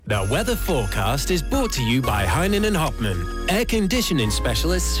The weather forecast is brought to you by Heinen and Hopman, air conditioning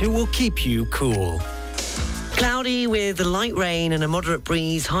specialists who will keep you cool. Cloudy with light rain and a moderate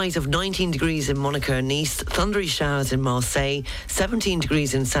breeze, highs of 19 degrees in Monaco and Nice, thundery showers in Marseille, 17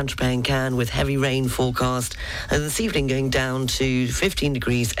 degrees in Saint-Tropez and Cannes with heavy rain forecast, and this evening going down to 15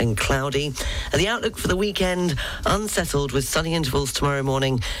 degrees and cloudy. And the outlook for the weekend, unsettled with sunny intervals tomorrow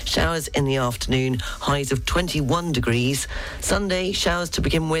morning, showers in the afternoon, highs of 21 degrees. Sunday, showers to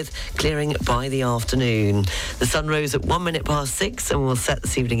begin with, clearing by the afternoon. The sun rose at 1 minute past 6 and will set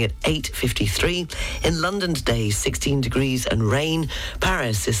this evening at 8:53. In London today, 16 degrees and rain.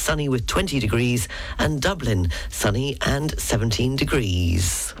 Paris is sunny with 20 degrees and Dublin sunny and 17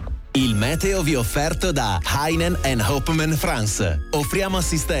 degrees. Il meteo vi è offerto da Heinen and Hopman France. Offriamo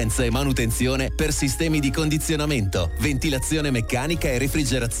assistenza e manutenzione per sistemi di condizionamento, ventilazione meccanica e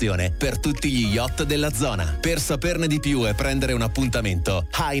refrigerazione per tutti gli yacht della zona. Per saperne di più e prendere un appuntamento,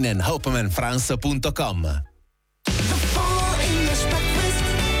 heinenhopmanfrance.com.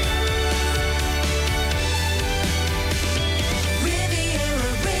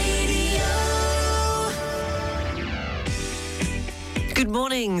 Good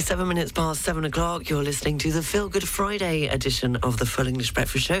morning, 7 minutes past 7 o'clock. You're listening to the Feel Good Friday edition of the Full English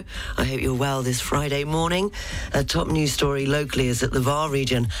Breakfast Show. I hope you're well this Friday morning. A top news story locally is that the Var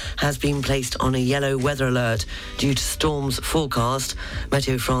region has been placed on a yellow weather alert due to storms forecast.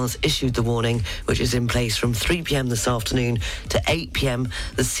 Meteo France issued the warning, which is in place from 3 p.m. this afternoon to 8 p.m.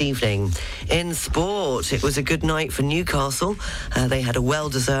 this evening. In sport, it was a good night for Newcastle. They had a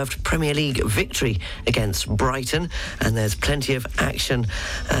well-deserved Premier League victory against Brighton, and there's plenty of action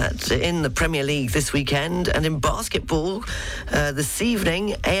in the Premier League this weekend. And in basketball, this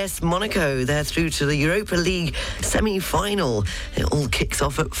evening, AS Monaco, they're through to the Europa League semi-final. It all kicks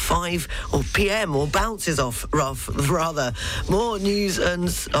off at 5 p.m. or bounces off, rather. More news on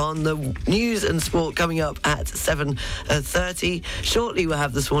the news and sport coming up at 7:30. Shortly, we'll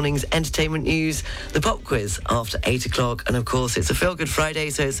have this morning's entertainment news, the pop quiz after 8 o'clock. And of course, it's a Feel Good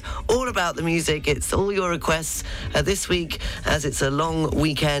Friday, so it's all about the music. It's all your requests this week, as it's a long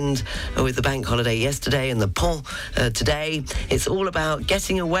weekend with the bank holiday yesterday and the pont today. It's all about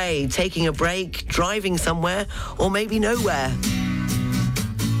getting away, taking a break, driving somewhere, or maybe nowhere.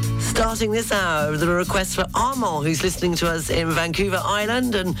 Starting this hour with a request for Armand, who's listening to us in Vancouver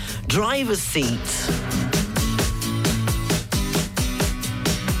Island, and Driver's Seat.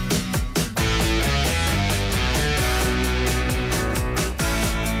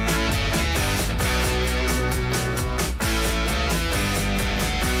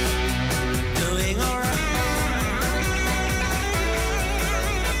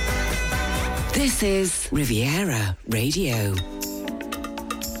 This is Riviera Radio.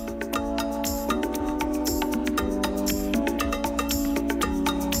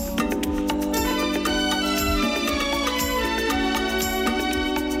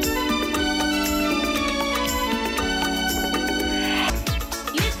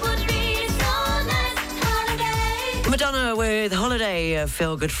 Madonna with Holiday, a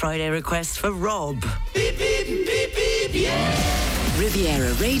Feel Good Friday request for Rob. Beep, beep, beep, beep, yeah.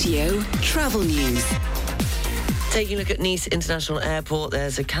 Riviera Radio Travel News. Taking a look at Nice International Airport,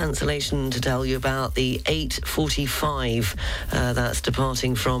 there's a cancellation to tell you about the 8:45. That's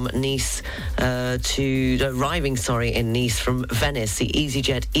departing from Nice arriving in Nice from Venice. The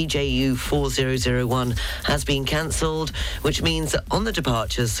EasyJet EJU 4001 has been cancelled, which means that on the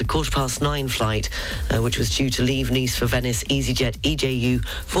departures, the 9:15 flight, which was due to leave Nice for Venice, EasyJet EJU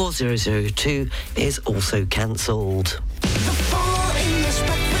 4002 is also cancelled.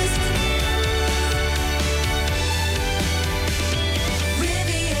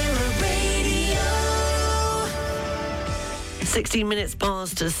 16 minutes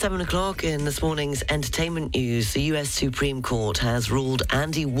past 7 o'clock in this morning's entertainment news. The US Supreme Court has ruled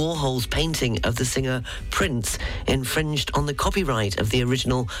Andy Warhol's painting of the singer Prince infringed on the copyright of the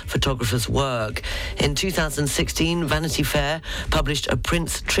original photographer's work. In 2016, Vanity Fair published a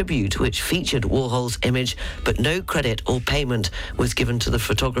Prince tribute which featured Warhol's image, but no credit or payment was given to the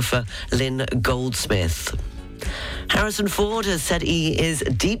photographer Lynn Goldsmith. Harrison Ford has said he is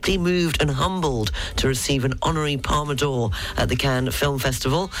deeply moved and humbled to receive an honorary Palme d'Or at the Cannes Film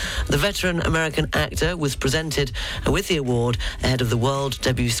Festival. The veteran American actor was presented with the award ahead of the world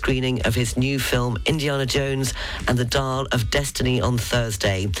debut screening of his new film Indiana Jones and the Dial of Destiny on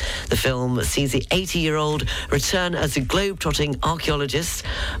Thursday. The film sees the 80-year-old return as a globe-trotting archaeologist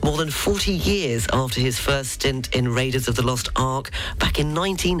more than 40 years after his first stint in Raiders of the Lost Ark back in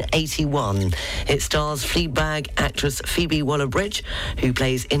 1981. It stars Fleabag actress actress Phoebe Waller-Bridge, who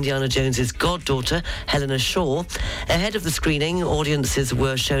plays Indiana Jones's goddaughter, Helena Shaw. Ahead of the screening, audiences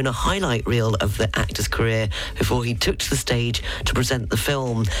were shown a highlight reel of the actor's career before he took to the stage to present the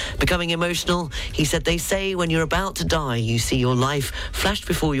film. Becoming emotional, he said, "They say when you're about to die, you see your life flashed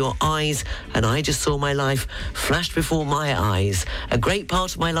before your eyes, and I just saw my life flashed before my eyes. A great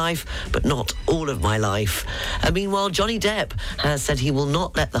part of my life, but not all of my life." Meanwhile, Johnny Depp has said he will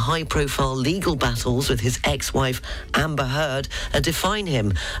not let the high-profile legal battles with his ex-wife Amber Heard define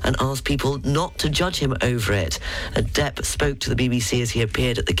him, and asked people not to judge him over it. Depp spoke to the BBC as he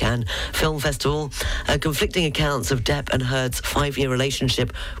appeared at the Cannes Film Festival. Conflicting accounts of Depp and Heard's 5-year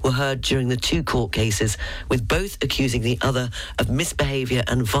relationship were heard during the 2 court cases, with both accusing the other of misbehaviour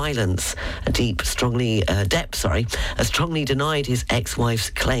and violence. Depp strongly denied his ex-wife's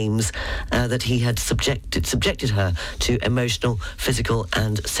claims that he had subjected her to emotional, physical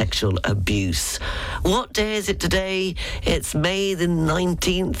and sexual abuse. What day is it today? It's May the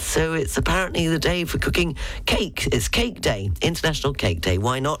 19th, so it's apparently the day for cooking cake. It's Cake Day, International Cake Day.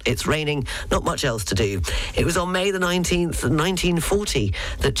 Why not? It's raining, not much else to do. It was on May the 19th, 1940,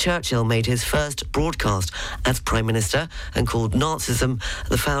 that Churchill made his first broadcast as Prime Minister and called Nazism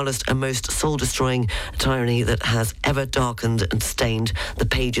the foulest and most soul-destroying tyranny that has ever darkened and stained the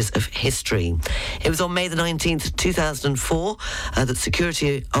pages of history. It was on May the 19th, 2004, that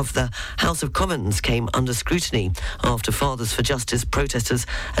security of the House of Commons came under scrutiny after Fathers for Justice protesters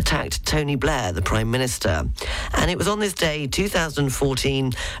attacked Tony Blair, the Prime Minister. And it was on this day,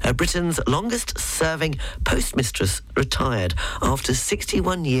 2014, Britain's longest-serving postmistress retired after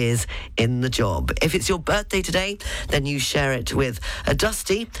 61 years in the job. If it's your birthday today, then you share it with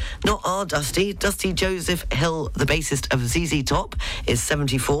Dusty, not our Dusty. Dusty Joseph Hill, the bassist of ZZ Top, is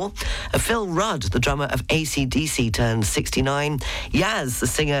 74. Phil Rudd, the drummer of AC/DC, turns 69. Yaz, the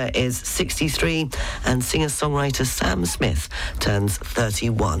singer, is 63. And singer-songwriter Sam Smith turns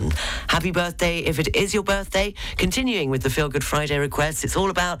 31. Happy birthday if it is your birthday. Continuing with the Feel Good Friday requests, it's all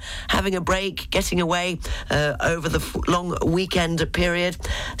about having a break, getting away over the long weekend period.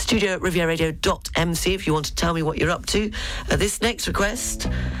 Studio at rivieradio.mc if you want to tell me what you're up to. This next request,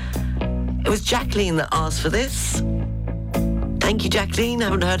 it was Jacqueline that asked for this. Thank you, Jacqueline.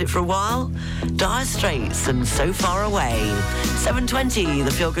 Haven't heard it for a while. Dire Straits and So Far Away. 7:20,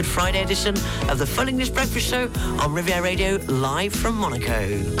 the Feel Good Friday edition of the Full English Breakfast Show on Riviera Radio, live from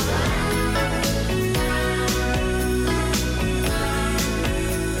Monaco.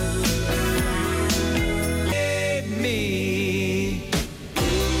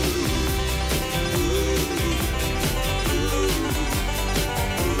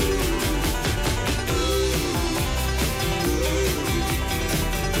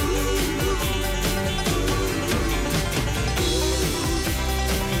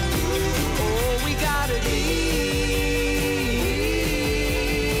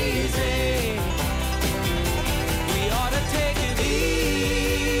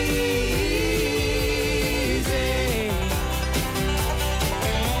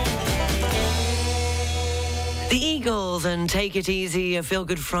 And Take It Easy, a Feel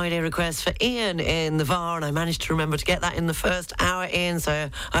Good Friday request for Ian in the VAR, and I managed to remember to get that in the first hour, Ian, so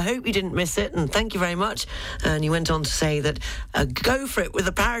I hope you didn't miss it, and thank you very much. And you went on to say that go for it with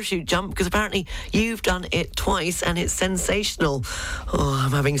a parachute jump, because apparently you've done it twice and it's sensational. Oh,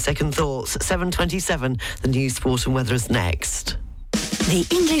 I'm having second thoughts. 7:27, the news, sport and weather is next. The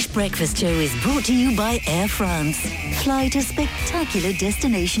English Breakfast Show is brought to you by Air France. Fly to spectacular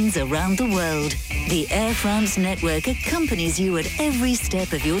destinations around the world. The Air France network accompanies you at every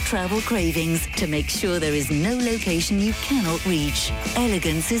step of your travel cravings to make sure there is no location you cannot reach.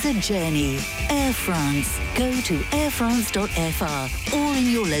 Elegance is a journey. Air France. Go to airfrance.fr or in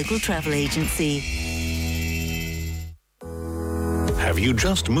your local travel agency. Have you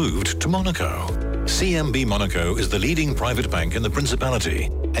just moved to Monaco? CMB Monaco is the leading private bank in the Principality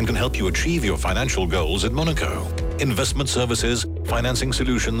and can help you achieve your financial goals in Monaco. Investment services, financing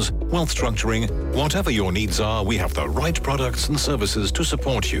solutions, wealth structuring, whatever your needs are, we have the right products and services to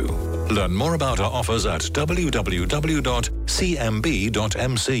support you. Learn more about our offers at www.cmb.mc.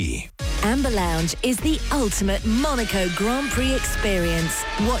 Amber Lounge is the ultimate Monaco Grand Prix experience.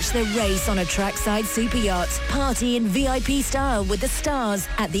 Watch the race on a trackside super yacht. Party in VIP style with the stars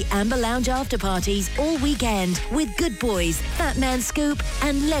at the Amber Lounge after parties all weekend with Good Boys, Fat Man Scoop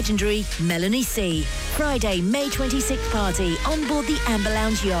and legendary Melanie C. Friday, May 26th party on board the Amber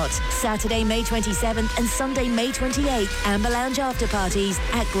Lounge yacht. Saturday, May 27th and Sunday, May 28th, Amber Lounge after parties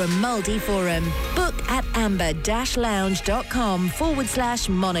at Grimaldi Forum. Book at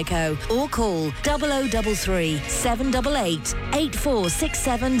amber-lounge.com/Monaco. Or call 0033 788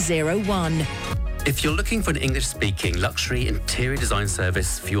 846701. If you're looking for an English-speaking luxury interior design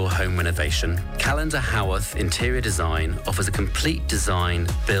service for your home renovation, Callender Howarth Interior Design offers a complete design,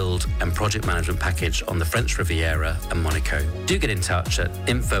 build and project management package on the French Riviera and Monaco. Do get in touch at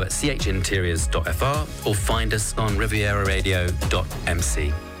info@chinteriors.fr or find us on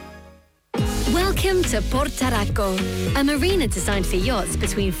rivieraradio.mc. Welcome to Portaracco, a marina designed for yachts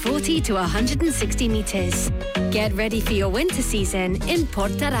between 40 to 160 metres. Get ready for your winter season in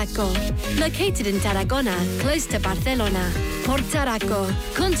Portaracco. Located in Tarragona, close to Barcelona. Portaracco.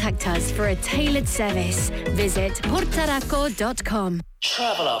 Contact us for a tailored service. Visit portaracco.com.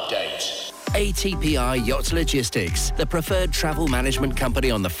 Travel update. ATPI Yacht Logistics, the preferred travel management company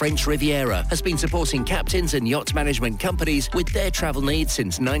on the French Riviera, has been supporting captains and yacht management companies with their travel needs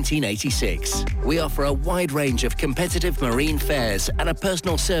since 1986. We offer a wide range of competitive marine fares and a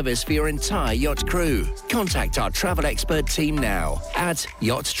personal service for your entire yacht crew. Contact our travel expert team now at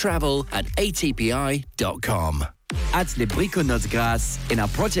yachttravel@atpi.com. At Les Briconotes Grasse, in our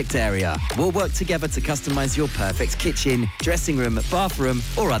project area, we'll work together to customize your perfect kitchen, dressing room, bathroom,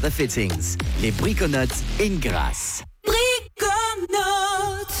 or other fittings. Les Briconotes in Grasse.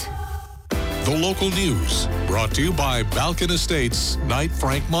 Briconotes. The local news, brought to you by Balkan Estates, Knight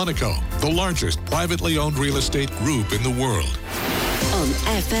Frank Monaco, the largest privately owned real estate group in the world. On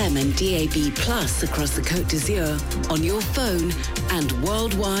FM and DAB Plus across the Côte d'Azur, on your phone and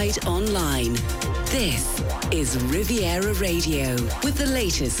worldwide online. This is Riviera Radio with the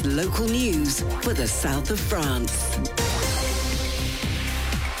latest local news for the south of France.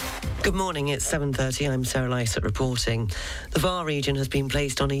 Good morning, it's 7:30. I'm Sarah Lysett reporting. The Var region has been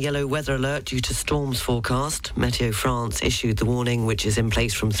placed on a yellow weather alert due to storms forecast. Meteo France issued the warning, which is in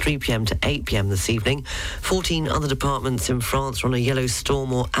place from 3 p.m. to 8 p.m. this evening. 14 other departments in France are on a yellow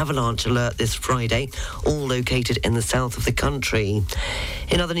storm or avalanche alert this Friday, all located in the south of the country.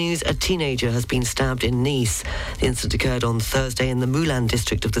 In other news, a teenager has been stabbed in Nice. The incident occurred on Thursday in the Moulin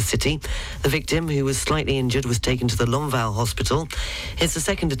district of the city. The victim, who was slightly injured, was taken to the Lonval hospital. It's the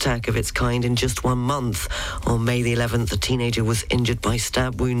second attack of its kind in just 1 month. On May the 11th, the teenager was injured by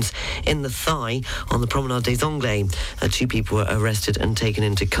stab wounds in the thigh on the Promenade des Anglais. 2 people were arrested and taken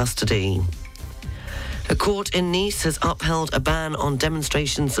into custody. A court in Nice has upheld a ban on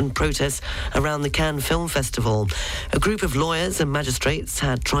demonstrations and protests around the Cannes Film Festival. A group of lawyers and magistrates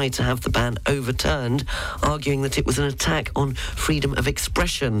had tried to have the ban overturned, arguing that it was an attack on freedom of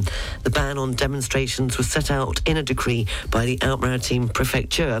expression. The ban on demonstrations was set out in a decree by the Alpes-Maritimes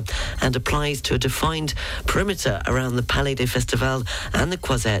Prefecture and applies to a defined perimeter around the Palais des Festivals and the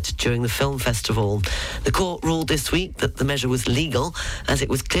Croisette during the film festival. The court ruled this week that the measure was legal, as it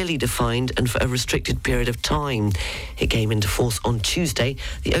was clearly defined and for a restricted period of time. It came into force on Tuesday,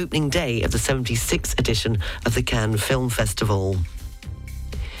 the opening day of the 76th edition of the Cannes Film Festival.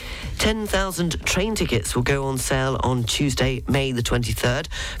 10,000 train tickets will go on sale on Tuesday, May the 23rd,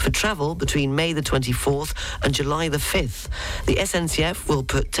 for travel between May the 24th and July the 5th. The SNCF will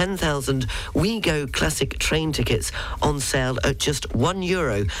put 10,000 WeGo Classic train tickets on sale at just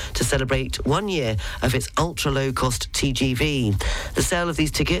 €1 to celebrate 1 year of its ultra-low-cost TGV. The sale of these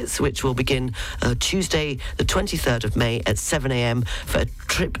tickets, which will begin Tuesday the 23rd of May at 7 a.m. for a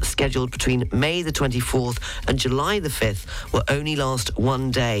trip scheduled between May the 24th and July the 5th, will only last 1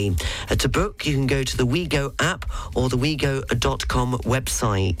 day. To book, you can go to the WeGo app or the WeGo.com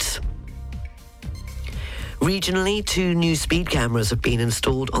website. Regionally, 2 new speed cameras have been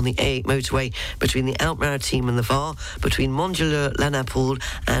installed on the A8 motorway between the Alpes-Maritimes and the Var, between Montgeleur, La Napoule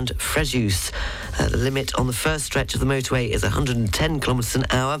and Fréjus. The limit on the first stretch of the motorway is 110 kilometres an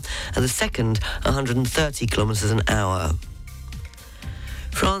hour and the second 130 kilometres an hour.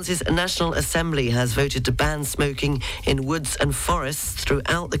 France's National Assembly has voted to ban smoking in woods and forests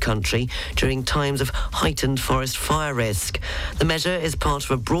throughout the country during times of heightened forest fire risk. The measure is part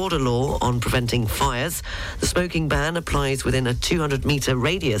of a broader law on preventing fires. The smoking ban applies within a 200-metre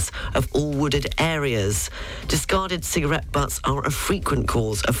radius of all wooded areas. Discarded cigarette butts are a frequent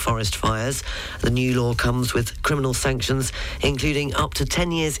cause of forest fires. The new law comes with criminal sanctions, including up to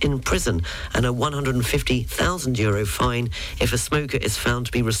 10 years in prison and a €150,000 fine if a smoker is found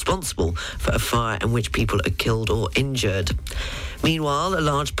to be responsible for a fire in which people are killed or injured. Meanwhile, a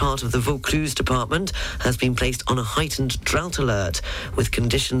large part of the Vaucluse department has been placed on a heightened drought alert, with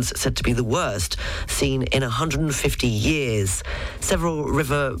conditions said to be the worst seen in 150 years. Several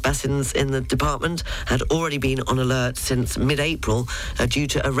river basins in the department had already been on alert since mid-April due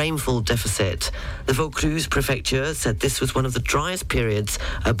to a rainfall deficit. The Vaucluse prefecture said this was one of the driest periods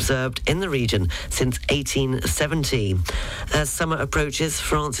observed in the region since 1870. As summer approaches,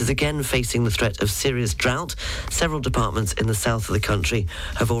 France is again facing the threat of serious drought. Several departments in the south of the country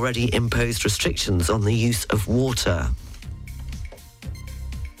have already imposed restrictions on the use of water.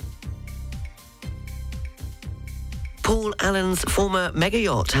 Paul Allen's former mega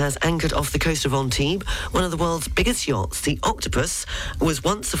yacht has anchored off the coast of Antibes. One of the world's biggest yachts, the Octopus, was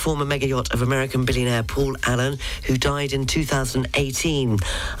once the former mega yacht of American billionaire Paul Allen, who died in 2018.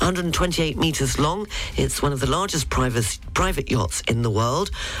 128 metres long, it's one of the largest private yachts in the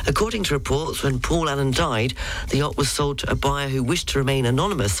world. According to reports, when Paul Allen died, the yacht was sold to a buyer who wished to remain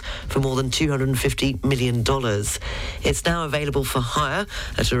anonymous for more than $250 million. It's now available for hire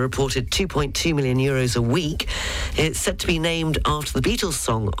at a reported €2.2 million a week. It's said to be named after the Beatles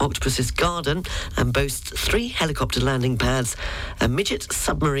song Octopus's Garden and boasts 3 helicopter landing pads, a midget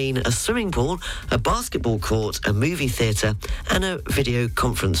submarine, a swimming pool, a basketball court, a movie theatre and a video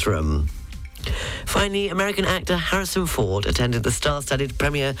conference room. Finally, American actor Harrison Ford attended the star-studded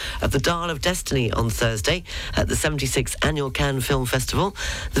premiere of The Dial of Destiny on Thursday at the 76th Annual Cannes Film Festival.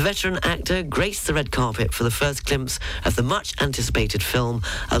 The veteran actor graced the red carpet for the first glimpse of the much-anticipated film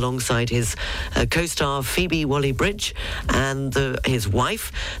alongside his co-star Phoebe Waller-Bridge and his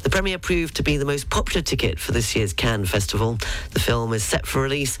wife. The premiere proved to be the most popular ticket for this year's Cannes Festival. The film is set for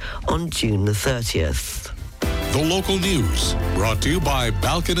release on June the 30th. The local news, brought to you by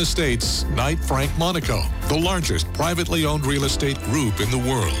Balkan Estates, Knight Frank Monaco, the largest privately owned real estate group in the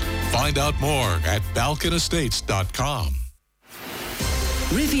world. Find out more at balkanestates.com.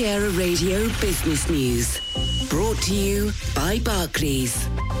 Riviera Radio Business News, brought to you by Barclays.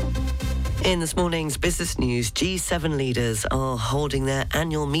 In this morning's business news, G7 leaders are holding their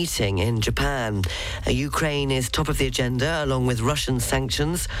annual meeting in Japan. Ukraine is top of the agenda, along with Russian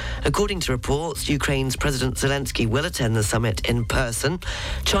sanctions. According to reports, Ukraine's President Zelensky will attend the summit in person.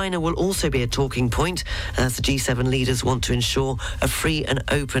 China will also be a talking point, as the G7 leaders want to ensure a free and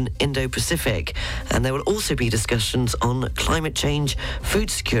open Indo-Pacific. And there will also be discussions on climate change,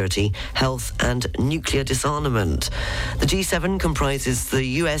 food security, health and nuclear disarmament. The G7 comprises the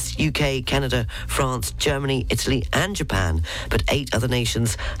US, UK, Canada, France, Germany, Italy and Japan, but 8 other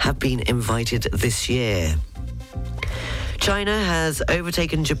nations have been invited this year. China has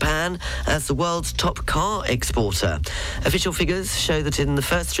overtaken Japan as the world's top car exporter. Official figures show that in the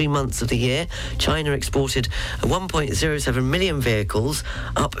first 3 months of the year, China exported 1.07 million vehicles,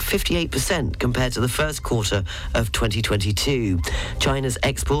 up 58% compared to the first quarter of 2022. China's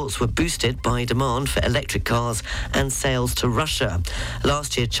exports were boosted by demand for electric cars and sales to Russia.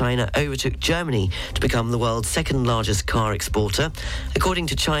 Last year, China overtook Germany to become the world's second largest car exporter. According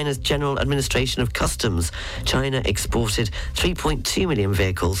to China's General Administration of Customs, China exported 3.2 million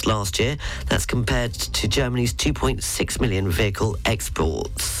vehicles last year. That's compared to Germany's 2.6 million vehicle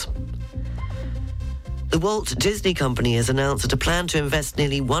exports. The Walt Disney Company has announced that a plan to invest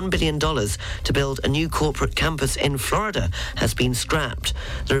nearly $1 billion to build a new corporate campus in Florida has been scrapped.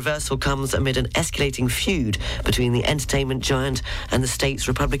 The reversal comes amid an escalating feud between the entertainment giant and the state's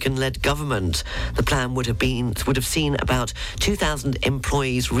Republican-led government. The plan would have seen about 2,000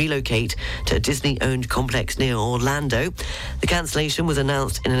 employees relocate to a Disney-owned complex near Orlando. The cancellation was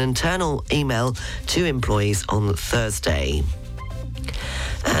announced in an internal email to employees on Thursday.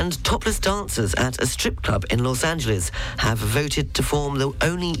 And topless dancers at a strip club in Los Angeles have voted to form the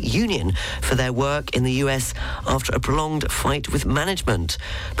only union for their work in the US after a prolonged fight with management.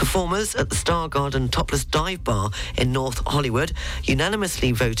 Performers at the Star Garden Topless Dive Bar in North Hollywood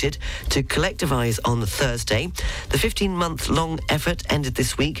unanimously voted to collectivize on Thursday. The 15-month-long effort ended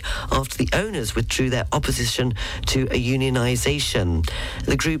this week after the owners withdrew their opposition to a unionization.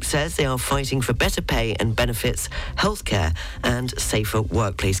 The group says they are fighting for better pay and benefits, healthcare, and safer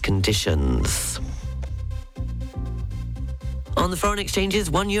workplace conditions. On the foreign exchanges,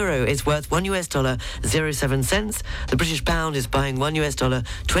 €1 is worth $1.07. The British pound is buying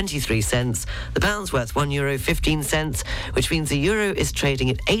 $1.23. The pound's worth €1.15, which means the euro is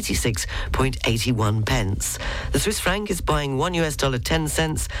trading at 86.81 pence. The Swiss franc is buying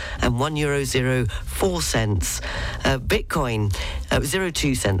 $1.10 and €1.04. Bitcoin,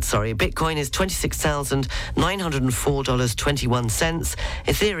 02 cents, sorry. Bitcoin is $26,904.21.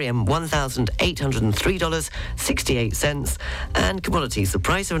 Ethereum, $1,803.68. And commodities, the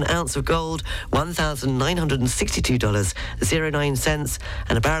price of an ounce of gold, $1,962.09,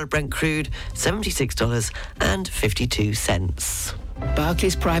 and a barrel of Brent crude, $76.52.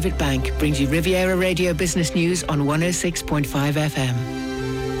 Barclays Private Bank brings you Riviera Radio Business News on 106.5 FM.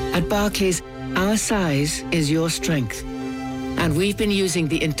 At Barclays, our size is your strength. And we've been using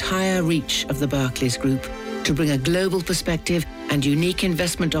the entire reach of the Barclays Group to bring a global perspective and unique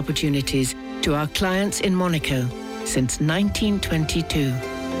investment opportunities to our clients in Monaco since 1922.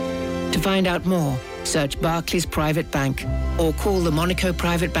 To find out more, Search Barclays Private Bank or call the Monaco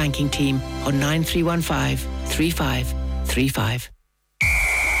Private Banking team on 9315 3535.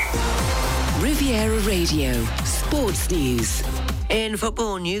 Riviera Radio, Sports News. In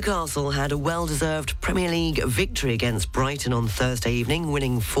football, Newcastle had a well-deserved Premier League victory against Brighton on Thursday evening,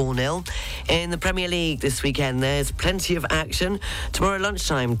 winning 4-0. In the Premier League this weekend, there's plenty of action. Tomorrow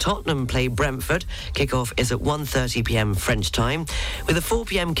lunchtime, Tottenham play Brentford. Kickoff is at 1:30pm French time. With a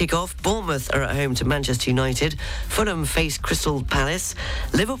 4pm kickoff, Bournemouth are at home to Manchester United. Fulham face Crystal Palace.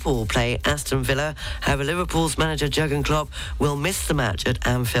 Liverpool play Aston Villa. However, Liverpool's manager Jurgen Klopp will miss the match at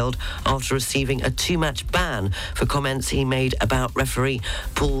Anfield after receiving a 2-match ban for comments he made about referee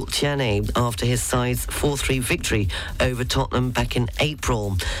Paul Tierney after his side's 4-3 victory over Tottenham back in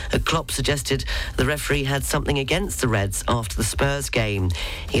April. Klopp suggested the referee had something against the Reds after the Spurs game.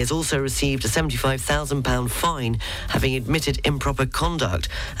 He has also received a £75,000 fine, having admitted improper conduct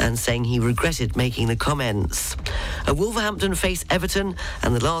and saying he regretted making the comments. Wolverhampton face Everton,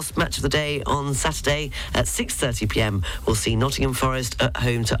 and the last match of the day on Saturday at 6:30pm will see Nottingham Forest at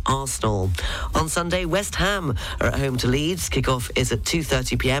home to Arsenal. On Sunday, West Ham are at home to Leeds. Kickoff is at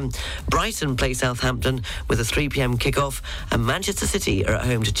 2:30pm. Brighton play Southampton with a 3pm kickoff, and Manchester City are at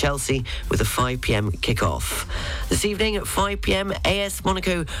home to Chelsea with a 5pm kickoff. This evening at 5pm, AS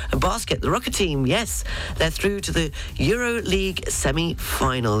Monaco Basket, the Rocket team, yes, they're through to the Euro League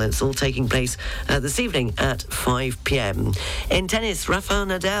semi-final. It's all taking place this evening at 5pm. In tennis, Rafael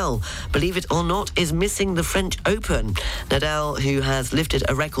Nadal, believe it or not, is missing the French Open. Nadal, who has lifted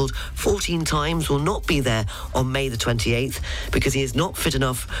a record 14 times, will not be there on May the 28th because he is not fit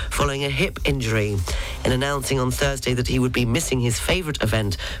enough following a hip injury. In announcing on Thursday that he would be missing his favourite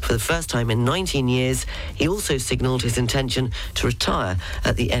event for the first time in 19 years, he also signalled his intention to retire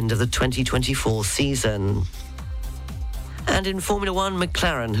at the end of the 2024 season. And in Formula One,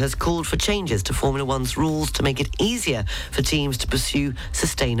 McLaren has called for changes to Formula One's rules to make it easier for teams to pursue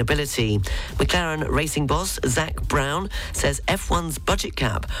sustainability. McLaren racing boss Zach Brown says F1's budget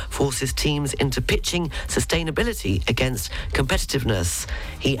cap forces teams into pitching sustainability against competitiveness.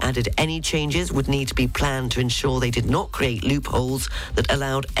 He added any changes would need to be planned to ensure they did not create loopholes that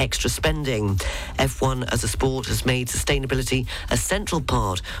allowed extra spending. F1 as a sport has made sustainability a central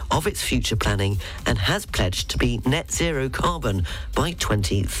part of its future planning and has pledged to be net zero carbon by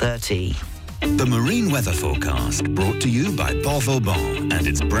 2030. The Marine Weather Forecast brought to you by Port Vauban and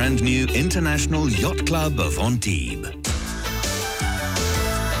its brand new International Yacht Club of Antibes.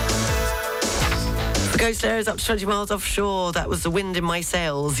 The coast area is up to 20 miles offshore. That was the wind in my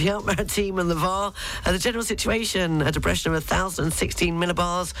sails. The Maritime and the VAR. The general situation, a depression of 1,016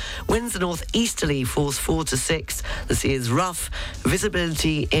 millibars. Winds are northeasterly, force 4 to 6. The sea is rough.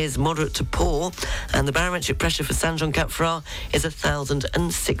 Visibility is moderate to poor. And the barometric pressure for Saint-Jean-Cap-Ferrat is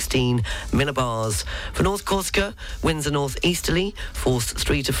 1,016 millibars. For North Corsica, winds are northeasterly, force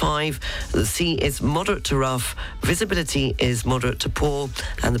 3 to 5. The sea is moderate to rough. Visibility is moderate to poor.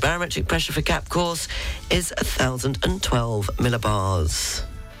 And the barometric pressure for Cap Corse is 1,012 millibars.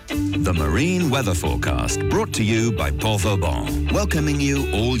 The Marine Weather Forecast brought to you by Port Vauban, welcoming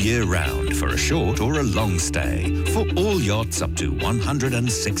you all year round for a short or a long stay for all yachts up to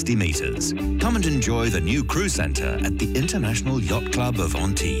 160 metres. Come and enjoy the new cruise centre at the International Yacht Club of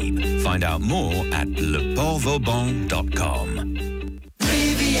Antibes. Find out more at leportvauban.com.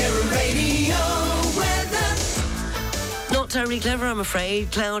 Riviera Radio weather. Not terribly clever, I'm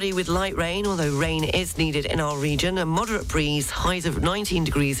afraid. Cloudy with light rain, although rain is needed in our region. A moderate breeze, highs of 19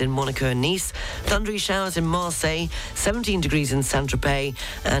 degrees in Monaco and Nice. Thundery showers in Marseille, 17 degrees in Saint-Tropez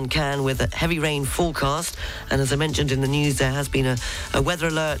and Cannes with a heavy rain forecast. And as I mentioned in the news, there has been a weather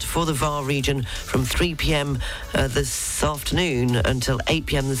alert for the VAR region from 3 p.m. This afternoon until 8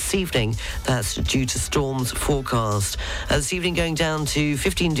 p.m. this evening. That's due to storms forecast. This evening going down to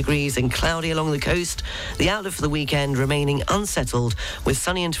 15 degrees and cloudy along the coast. The outlook for the weekend remaining unsettled with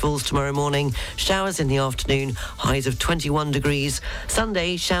sunny intervals tomorrow morning, showers in the afternoon, highs of 21 degrees.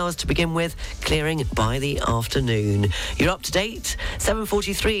 Sunday, showers to begin with, clearing by the afternoon. You're up to date.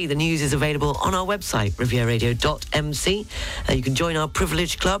 7:43. The news is available on our website, rivieradio.mc. You can join our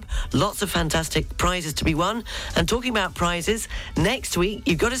Privilege Club. Lots of fantastic prizes to be won. And talking about prizes, next week,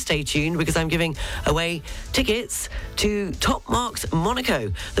 you've got to stay tuned because I'm giving away tickets to Top Marks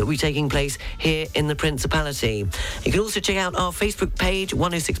Monaco that will be taking place here in the Principality. You can also check out our Facebook page,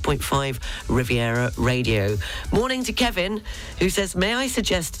 106.5 Riviera Radio. Morning to Kevin, who says, may I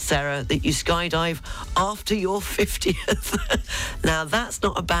suggest, Sarah, that you skydive after your 50th? Now, that's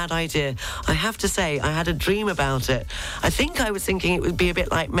not a bad idea. I have to say, I had a dream about it. I think I was thinking it would be a bit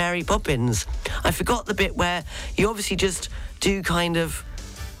like Mary Poppins. I forgot the bit where you obviously just do kind of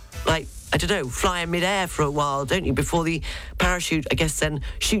like I don't know, fly in midair for a while, don't you, before the parachute, I guess, then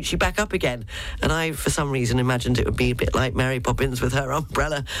shoots you back up again. And I, for some reason, imagined it would be a bit like Mary Poppins with her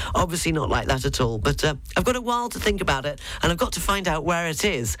umbrella. Obviously not like that at all. But I've got a while to think about it, and I've got to find out where it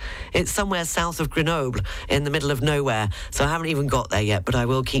is. It's somewhere south of Grenoble, in the middle of nowhere. So I haven't even got there yet, but I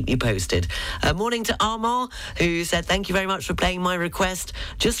will keep you posted. Morning to Armand, who said, thank you very much for playing my request.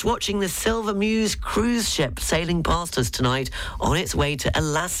 Just watching the Silver Muse cruise ship sailing past us tonight on its way to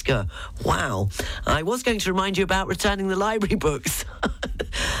Alaska. Wow. I was going to remind you about returning the library books.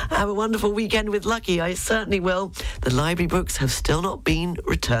 Have a wonderful weekend with Lucky. I certainly will. The library books have still not been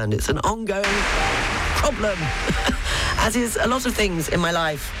returned. It's an ongoing problem, as is a lot of things in my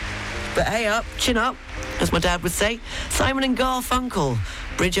life. But hey up, chin up, as my dad would say. Simon and Garfunkel,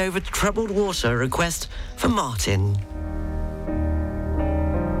 Bridge Over Troubled Water, request for Martin.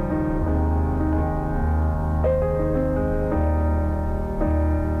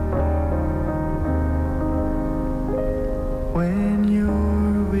 When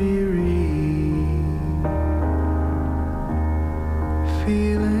you're weary,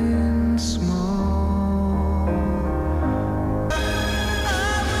 feeling small,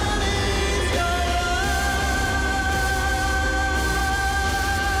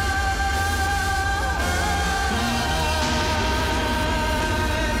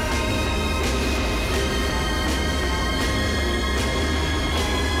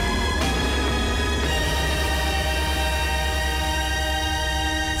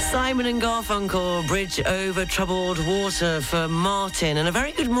 Simon and Garfunkel, Bridge Over Troubled Water for Martin. And a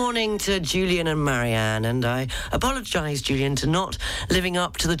very good morning to Julian and Marianne. And I apologise, Julian, to not living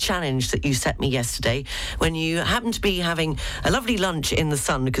up to the challenge that you set me yesterday when you happened to be having a lovely lunch in the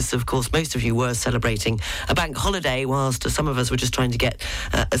sun, because, of course, most of you were celebrating a bank holiday whilst some of us were just trying to get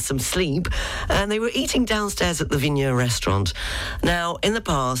some sleep. And they were eating downstairs at the Riviera restaurant. Now, in the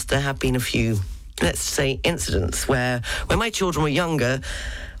past, there have been a few, let's say, incidents where, when my children were younger,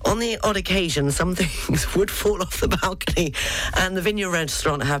 on the odd occasion, some things would fall off the balcony, and the Vineyard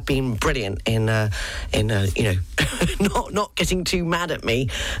restaurant have been brilliant in not getting too mad at me,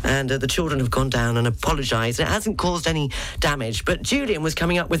 and the children have gone down and apologised. It hasn't caused any damage, but Julian was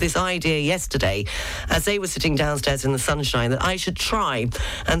coming up with this idea yesterday, as they were sitting downstairs in the sunshine, that I should try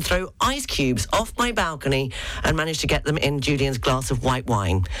and throw ice cubes off my balcony and manage to get them in Julian's glass of white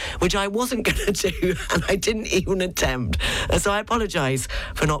wine, which I wasn't going to do, and I didn't even attempt. So I apologise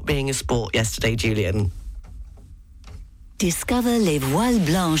for not being a sport yesterday, Julian. Discover Les Voiles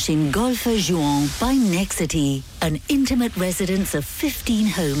Blanches in Golfe Juan by Nexity, an intimate residence of 15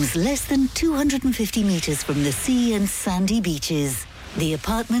 homes less than 250 metres from the sea and sandy beaches. The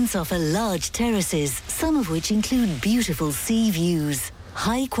apartments offer large terraces, some of which include beautiful sea views.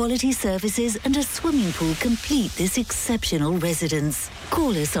 High-quality services and a swimming pool complete this exceptional residence.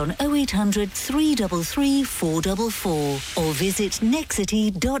 Call us on 0800 333 444 or visit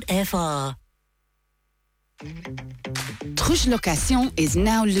nexity.fr. Trouche Location is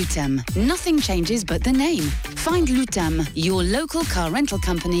now Lutem. Nothing changes but the name. Find Lutem, your local car rental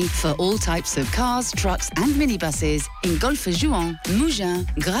company for all types of cars, trucks and minibuses in Golfe Juan, Mougins,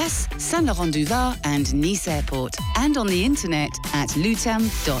 Grasse, Saint-Laurent-du-Var and Nice Airport. And on the internet at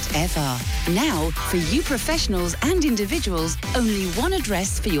lutem.fr. Now, for you professionals and individuals, only one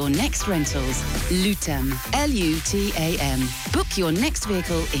address for your next rentals. Lutem. Lutam. Book your next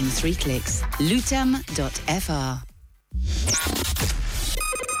vehicle in 3 clicks. Lutem.fr.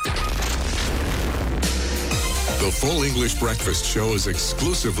 The Full English Breakfast Show is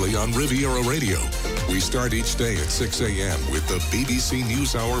exclusively on Riviera Radio. We start each day at 6 a.m. with the BBC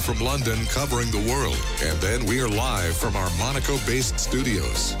NewsHour from London covering the world. And then we are live from our Monaco-based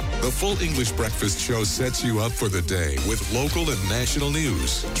studios. The Full English Breakfast Show sets you up for the day with local and national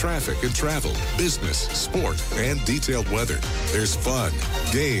news, traffic and travel, business, sport, and detailed weather. There's fun,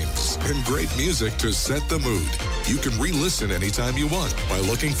 games, and great music to set the mood. You can re-listen anytime you want by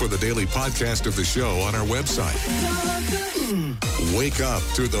looking for the daily podcast of the show on our website. Wake up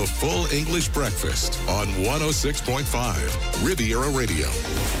to the Full English Breakfast on 106.5 Riviera Radio.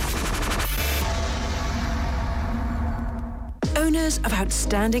 Owners of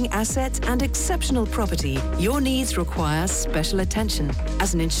outstanding assets and exceptional property, your needs require special attention.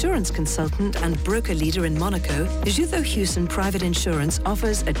 As an insurance consultant and broker leader in Monaco, Jutho Hewson Private Insurance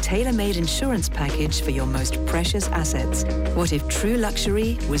offers a tailor-made insurance package for your most precious assets. What if true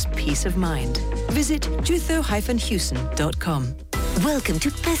luxury was peace of mind? Visit jutho-hewson.com. Welcome to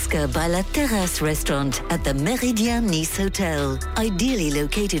Pesca by La Terrasse restaurant at the Méridien Nice Hotel. Ideally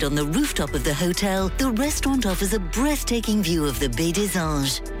located on the rooftop of the hotel, the restaurant offers a breathtaking view of the Baie des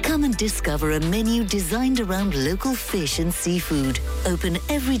Anges. Come and discover a menu designed around local fish and seafood. Open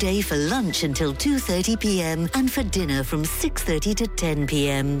every day for lunch until 2:30 p.m. and for dinner from 6:30 to 10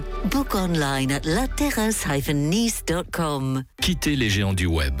 p.m. Book online at laterrasse-nice.com. Quittez les géants du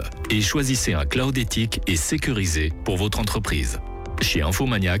web et choisissez un cloud éthique et sécurisé pour votre entreprise. Chez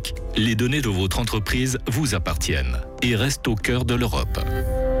Infomaniac, les données de votre entreprise vous appartiennent et restent au cœur de l'Europe.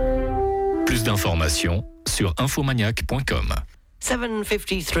 Plus d'informations sur infomaniac.com.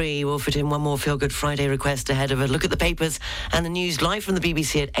 7:53, we'll fit in one more Feel Good Friday request ahead of a look at the papers and the news live from the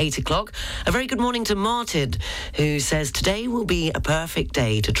BBC at 8 o'clock. A very good morning to Martin, who says today will be a perfect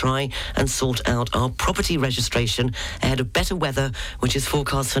day to try and sort out our property registration ahead of better weather, which is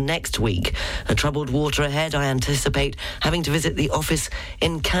forecast for next week. A troubled water ahead, I anticipate having to visit the office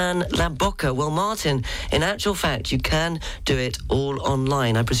in Cannes-la-Bocca. Well, Martin, in actual fact, you can do it all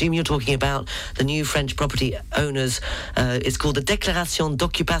online. I presume you're talking about the new French property owners. It's called the Déclaration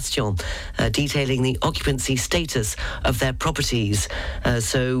d'Occupation, detailing the occupancy status of their properties.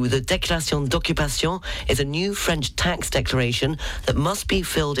 So the Déclaration d'Occupation is a new French tax declaration that must be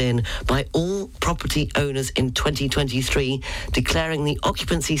filled in by all property owners in 2023, declaring the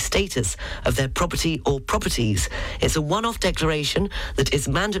occupancy status of their property or properties. It's a one-off declaration that is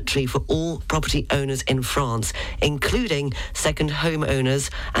mandatory for all property owners in France, including second home owners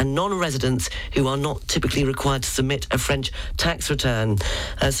and non-residents who are not typically required to submit a French tax return.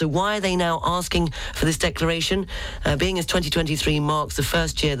 So why are they now asking for this declaration? Being as 2023 marks the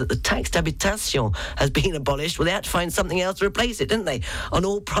first year that the taxe d'habitation has been abolished, well, they had to find something else to replace it, didn't they? On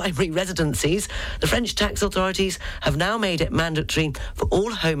all primary residencies, the French tax authorities have now made it mandatory for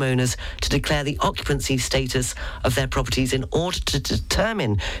all homeowners to declare the occupancy status of their properties in order to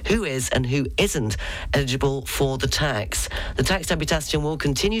determine who is and who isn't eligible for the tax. The taxe d'habitation will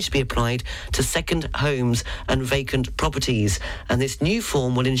continue to be applied to second homes and vacant properties, and this new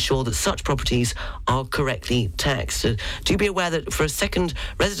form will ensure that such properties are correctly taxed. Do be aware that for a second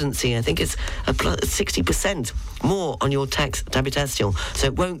residency, I think it's 60% more on your taxe d'habitation, so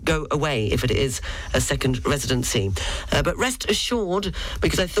it won't go away if it is a second residency. But rest assured,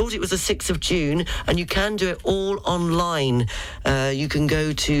 because I thought it was the 6th of June, and you can do it all online. You can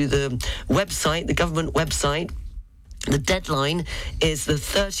go to the website, the government website. The deadline is the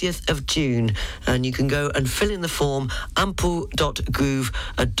 30th of June, and you can go and fill in the form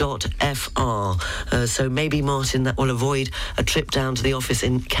impôt.gouv.fr. So maybe, Martin, that will avoid a trip down to the office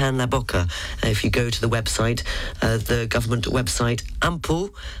in Cannes-la-Bocca. If you go to the website, the government website,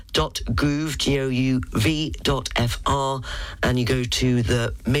 impôt.gouv.fr, and you go to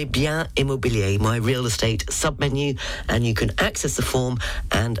the Mes Biens Immobiliers, my real estate submenu, and you can access the form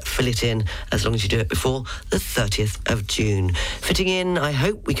and fill it in as long as you do it before the 30th of June. Fitting in, I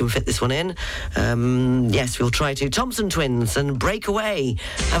hope we can fit this one in. Yes, we'll try to. Thompson Twins and Breakaway.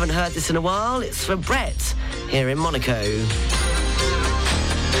 Haven't heard this in a while. It's for Brett here in Monaco.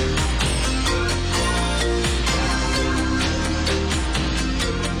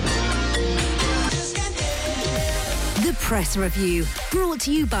 The Press Review, brought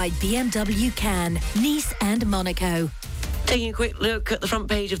to you by BMW Cannes, Nice and Monaco. Taking a quick look at the front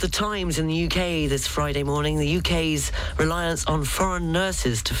page of the Times in the UK this Friday morning. The UK's reliance on foreign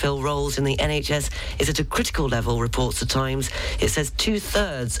nurses to fill roles in the NHS is at a critical level, reports the Times. It says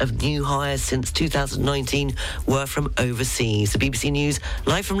 2/3 of new hires since 2019 were from overseas. The BBC News,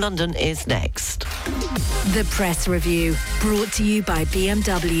 live from London, is next. The Press Review, brought to you by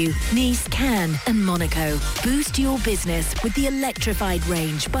BMW, Nice, Cannes and Monaco. Boost your business with the electrified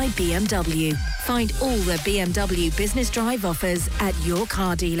range by BMW. Find all the BMW Business Drive offers at your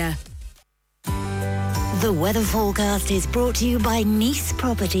car dealer. The weather forecast is brought to you by Nice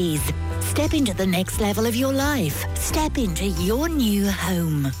Properties. Step into the next level of your life. Step into your new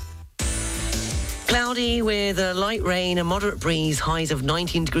home. Cloudy with a light rain, a moderate breeze, highs of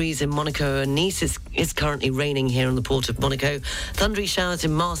 19 degrees in Monaco, and Nice is currently raining here on the port of Monaco. Thundery showers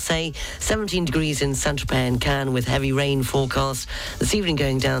in Marseille, 17 degrees in Saint-Tropez and Cannes with heavy rain forecast. This evening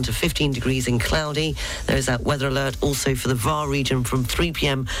going down to 15 degrees in cloudy. There is that weather alert also for the VAR region from 3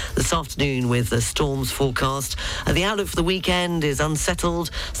 p.m. this afternoon with the storms forecast. The outlook for the weekend is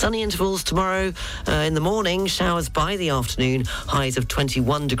unsettled. Sunny intervals tomorrow in the morning, showers by the afternoon, highs of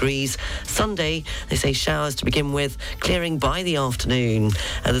 21 degrees. Sunday, they say showers to begin with, clearing by the afternoon.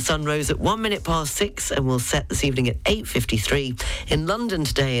 The sun rose at 6 and will set this evening at 8:53. In London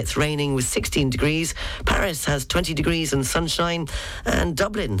today, it's raining with 16 degrees. Paris has 20 degrees and sunshine, and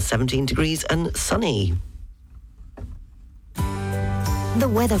Dublin 17 degrees and sunny. The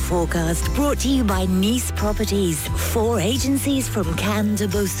weather forecast brought to you by Nice Properties. 4 agencies from Cannes to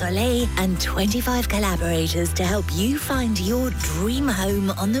Beausoleil and 25 collaborators to help you find your dream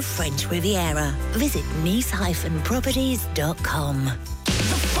home on the French Riviera. Visit nice-properties.com.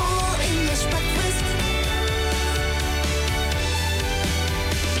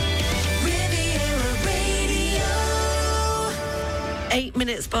 8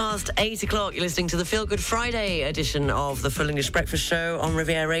 minutes past 8 o'clock. You're listening to the Feel Good Friday edition of the Full English Breakfast Show on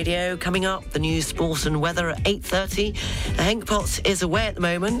Riviera Radio. Coming up, the news, sport and weather at 8:30. Henk Potts is away at the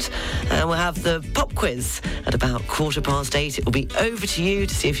moment. We'll have the pop quiz at about 8:15. It will be over to you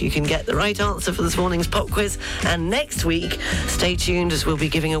to see if you can get the right answer for this morning's pop quiz. And next week, stay tuned as we'll be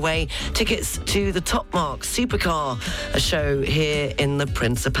giving away tickets to the Top Mark Supercar, a show here in the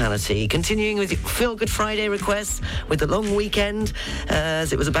Principality. Continuing with Feel Good Friday requests with the long weekend,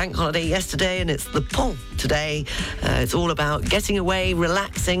 as it was a bank holiday yesterday and it's the Pont today. It's all about getting away,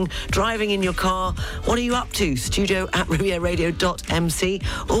 relaxing, driving in your car. What are you up to? studio@rivieradio.mc.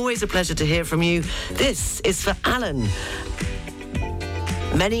 Always a pleasure to hear from you. This is for Alan.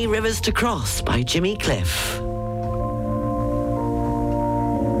 Many Rivers to Cross by Jimmy Cliff.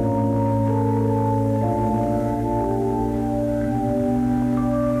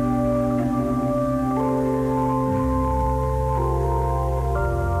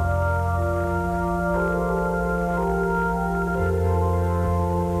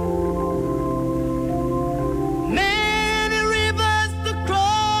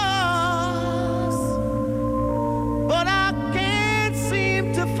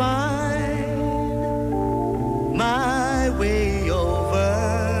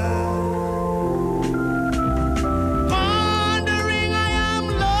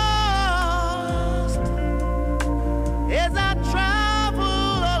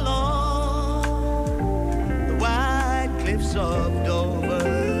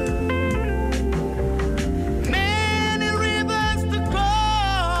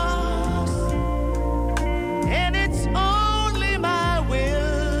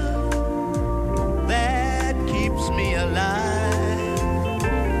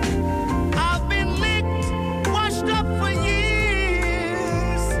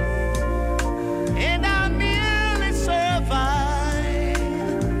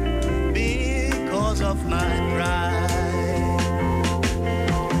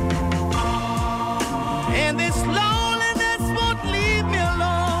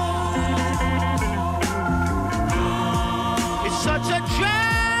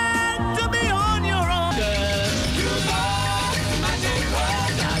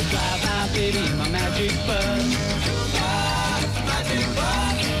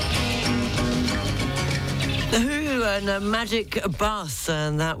 Magic Bus,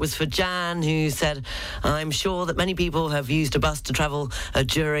 and that was for Jan, who said, I'm sure that many people have used a bus to travel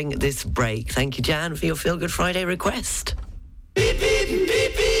during this break. Thank you, Jan, for your Feel Good Friday request. Beep, beep,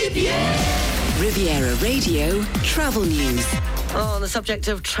 beep, beep, yeah. Riviera Radio Travel News. On the subject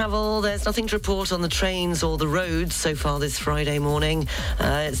of travel, there's nothing to report on the trains or the roads so far this Friday morning.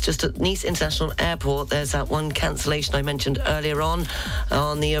 It's just at Nice International Airport. There's that one cancellation I mentioned earlier on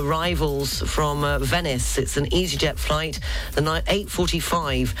the arrivals from Venice. It's an EasyJet flight. The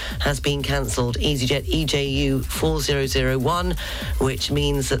 8:45 has been cancelled. EasyJet EJU 4001, which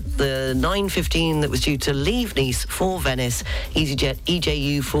means that the 9:15 that was due to leave Nice for Venice, EasyJet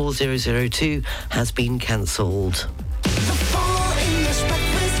EJU 4002, has been cancelled.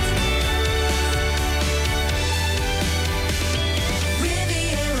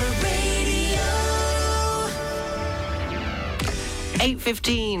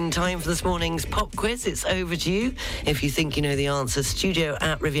 8:15, time for this morning's pop quiz. It's overdue. If you think you know the answer,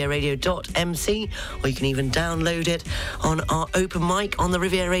 studio@rivieradio.mc, or you can even download it on our open mic on the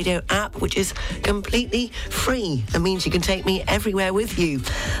Riviera Radio app, which is completely free. That means you can take me everywhere with you.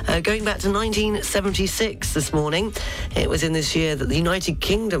 Going back to 1976 this morning, it was in this year that the United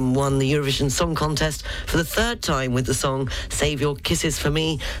Kingdom won the Eurovision Song Contest for the 3rd time with the song Save Your Kisses for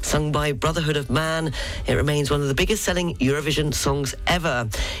Me, sung by Brotherhood of Man. It remains one of the biggest selling Eurovision songs ever.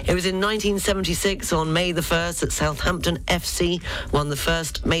 It was in 1976 on May the 1st that Southampton FC won the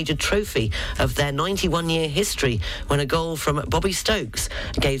first major trophy of their 91-year history when a goal from Bobby Stokes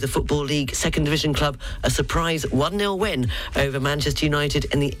gave the Football League 2nd Division club a surprise 1-0 win over Manchester United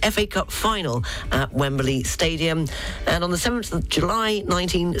in the FA Cup final at Wembley Stadium. And on the 7th of July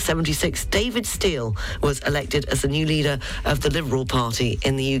 1976, David Steele was elected as the new leader of the Liberal Party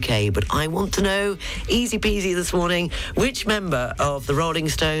in the UK. But I want to know, easy peasy this morning, which member of the Rolling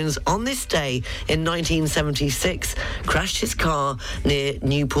Stones, on this day in 1976, crashed his car near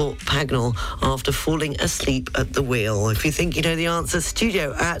Newport Pagnell after falling asleep at the wheel. If you think you know the answer,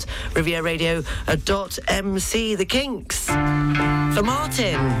 studio at rivieradio.mc. The Kinks for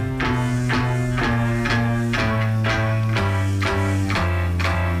Martin.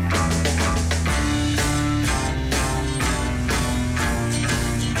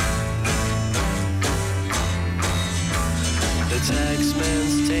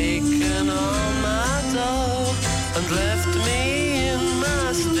 Taxman's taken on my dog and left me in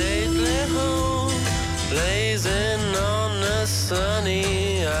my stately home, blazing on a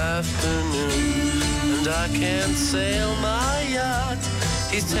sunny afternoon. And I can't sail my yacht,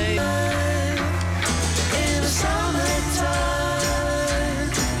 he's taken in the summertime,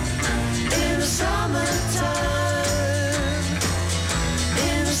 in the summertime,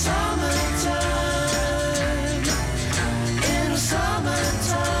 in the summertime.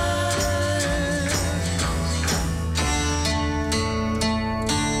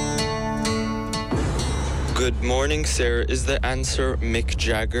 Good morning, sir. Is the answer Mick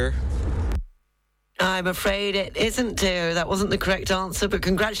Jagger? I'm afraid it isn't, dear. That wasn't the correct answer, but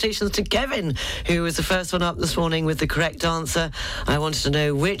congratulations to Kevin, who was the first one up this morning with the correct answer. I wanted to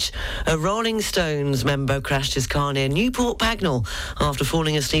know which Rolling Stones member crashed his car near Newport Pagnell after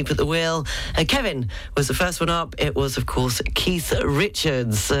falling asleep at the wheel. Kevin was the first one up. It was, of course, Keith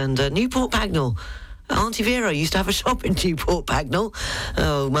Richards. And Newport Pagnell, Auntie Vera used to have a shop in Newport Pagnell.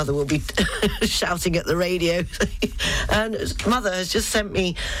 Oh, Mother will be shouting at the radio. And Mother has just sent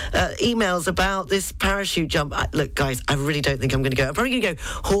me emails about this parachute jump. Look, guys, I really don't think I'm going to go. I'm probably going to go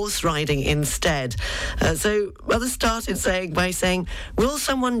horse riding instead. So Mother started by saying, will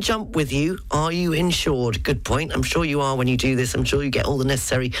someone jump with you? Are you insured? Good point. I'm sure you are when you do this. I'm sure you get all the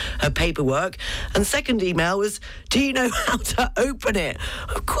necessary paperwork. And second email was, do you know how to open it?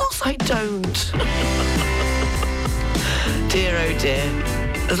 Of course I don't. Dear, oh dear.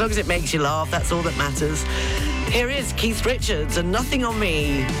 As long as it makes you laugh, that's all that matters. Here is Keith Richards and Nothing on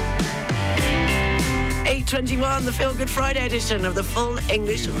Me. 8:21, the Feel Good Friday edition of the Full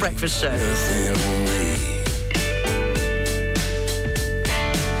English Breakfast Show. Nothing on me.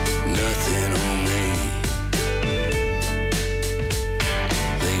 Nothing on me.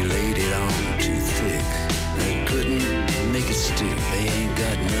 They laid it on too thick. They couldn't make it stick. They ain't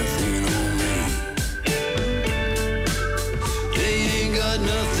got nothing on me.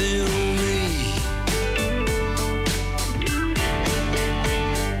 Nothing on me.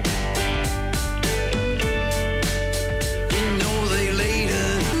 You know they laid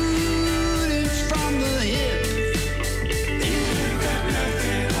it from the hip. You got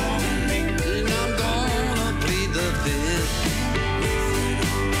nothing on me. And I'm gonna plead the fifth.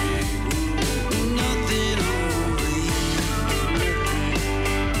 Nothing on me.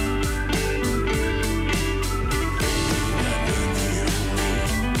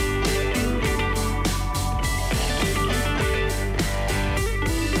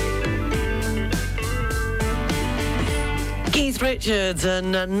 Keith Richards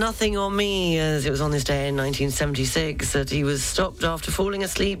and Nothing on Me, as it was on this day in 1976 that he was stopped after falling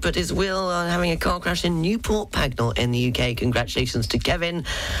asleep at his wheel on having a car crash in Newport Pagnell in the UK. Congratulations to Kevin.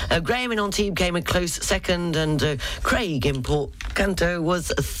 Graham in on team came a close second, and Craig in Port Canto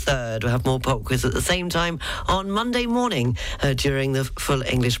was a third. We'll have more pop quiz at the same time on Monday morning during the Full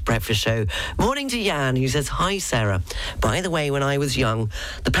English Breakfast Show. Morning to Jan, who says, hi Sarah. By the way, when I was young,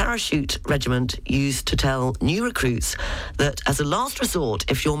 the parachute regiment used to tell new recruits that as a last resort,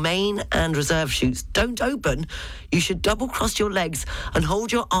 if your main and reserve chutes don't open, you should double cross your legs and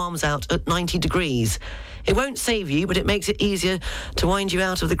hold your arms out at 90 degrees. It won't save you, but it makes it easier to wind you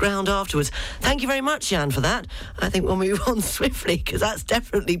out of the ground afterwards. Thank you very much, Jan, for that. I think we'll move on swiftly, because that's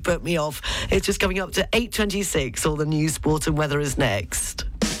definitely put me off. It's just coming up to 8:26. All the news, sport and weather is next.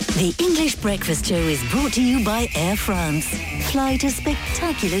 The English Breakfast Show is brought to you by Air France. Fly to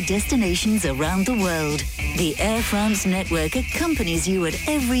spectacular destinations around the world. The Air France network accompanies you at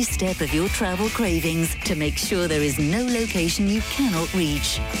every step of your travel cravings to make sure there is no location you cannot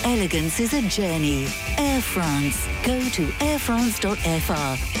reach. Elegance is a journey. Air France. Go to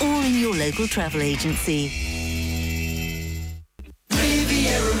airfrance.fr or in your local travel agency.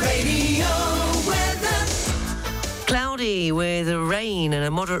 Riviera Radio weather. Cloudy with rain and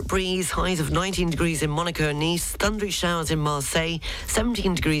a moderate breeze, highs of 19 degrees in Monaco and Nice, thundery showers in Marseille,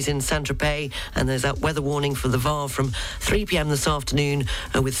 17 degrees in Saint-Tropez, and there's that weather warning for the Var from 3 p.m. this afternoon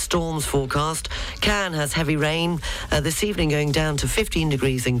with storms forecast. Cannes has heavy rain. This evening going down to 15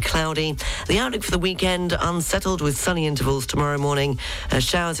 degrees and cloudy. The outlook for the weekend, unsettled with sunny intervals tomorrow morning.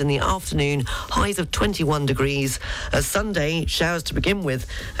 Showers in the afternoon, highs of 21 degrees. Sunday, showers to begin with,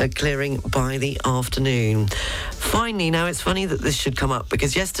 clearing by the afternoon. Finally, now it's funny that this should come up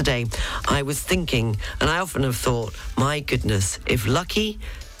because yesterday I was thinking, and I often have thought, my goodness, if Lucky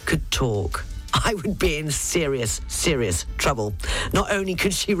could talk, I would be in serious trouble. Not only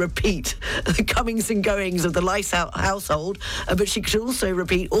could she repeat the comings and goings of the Lice household, but she could also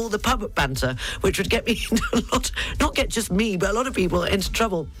repeat all the pub banter, which would get me into a lot, not get just me, but a lot of people into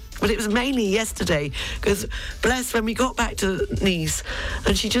trouble. But it was mainly yesterday, because bless, when we got back to Nice,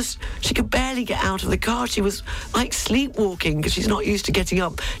 and she could barely get out of the car. She was like sleepwalking, because she's not used to getting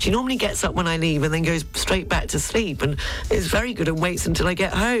up. She normally gets up when I leave and then goes straight back to sleep, and is very good and waits until I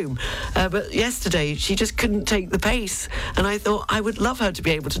get home. But yesterday, she just couldn't take the pace, and I thought I would love her to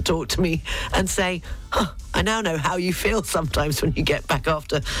be able to talk to me and say, I now know how you feel sometimes when you get back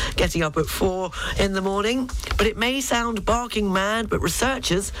after getting up at 4 in the morning. But it may sound barking mad, but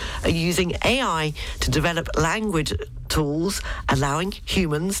researchers are using AI to develop language tools, allowing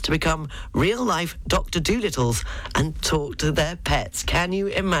humans to become real-life Dr. Doolittles and talk to their pets. Can you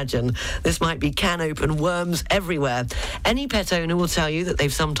imagine? This might be can open worms everywhere. Any pet owner will tell you that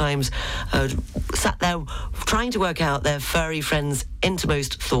they've sometimes sat there trying to work out their furry friend's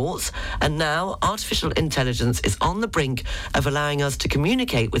innermost thoughts, and now artificial intelligence is on the brink of allowing us to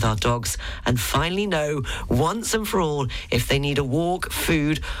communicate with our dogs and finally know once and for all if they need a walk,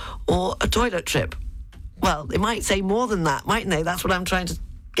 food, or a toilet trip. Well, they might say more than that, mightn't they? That's what I'm trying to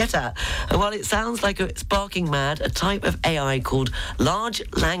get at. And while it sounds like it's barking mad, a type of AI called large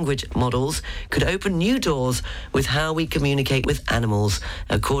language models could open new doors with how we communicate with animals,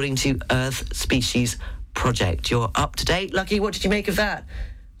 according to Earth Species Project. You're up to date. Lucky, what did you make of that?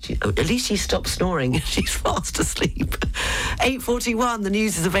 At least she stopped snoring. She's fast asleep. 8:41. The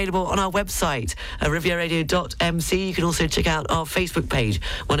news is available on our website, rivieradio.mc. You can also check out our Facebook page,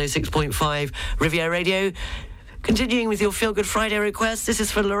 106.5 Riviera Radio. Continuing with your Feel Good Friday request, this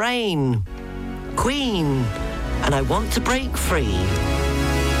is for Lorraine, Queen, and I Want to Break Free.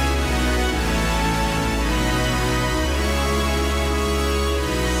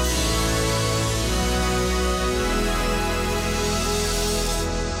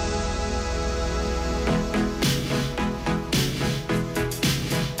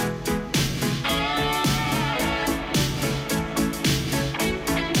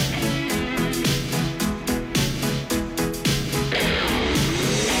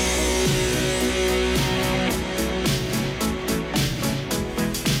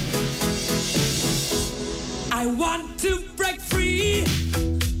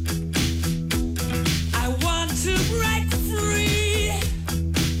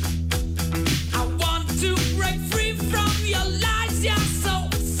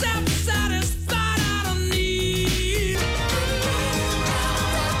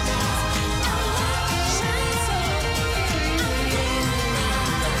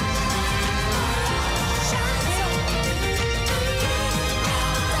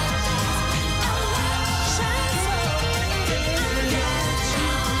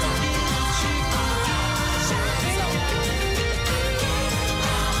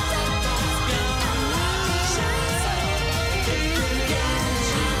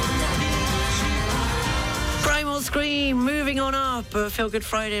 Feel Good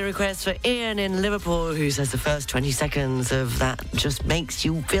Friday request for Ian in Liverpool, who says the first 20 seconds of that just makes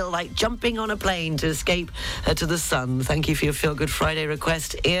you feel like jumping on a plane to escape to the sun. Thank you for your Feel Good Friday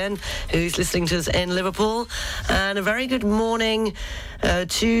request, Ian, who's listening to us in Liverpool. And a very good morning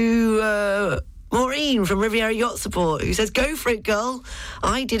to Maureen from Riviera Yacht Support, who says, go for it, girl.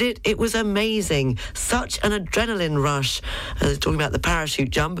 I did it. It was amazing. Such an adrenaline rush. Talking about the parachute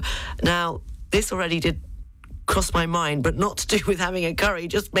jump. Now, this already did cross my mind, but not to do with having a curry,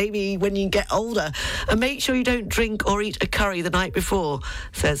 just maybe when you get older. And make sure you don't drink or eat a curry the night before,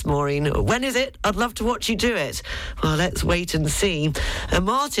 says Maureen. When is it? I'd love to watch you do it. Well, let's wait and see.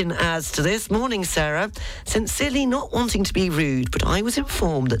 Martin adds to this. Morning, Sarah. Sincerely not wanting to be rude, but I was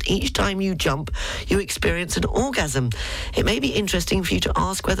informed that each time you jump, you experience an orgasm. It may be interesting for you to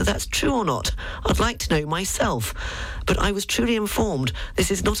ask whether that's true or not. I'd like to know myself. but I was truly informed.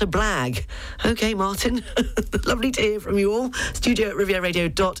 This is not a blag. OK, Martin. Lovely to hear from you all. Studio at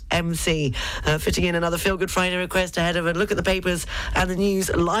rivieradio.mc. Fitting in another Feel Good Friday request ahead of a look at the papers and the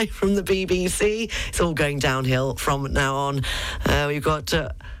news live from the BBC. It's all going downhill from now on. We've got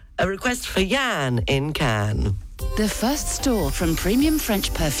a request for Jan in Cannes. The first store from premium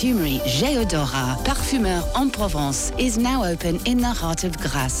French perfumery Géodora, Parfumeur en Provence, is now open in the heart of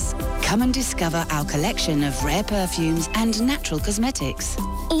Grasse. Come and discover our collection of rare perfumes and natural cosmetics.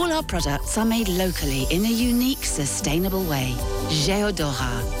 All our products are made locally in a unique, sustainable way.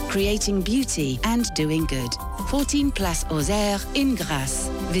 Géodora, creating beauty and doing good. 14 Place aux Airs in Grasse.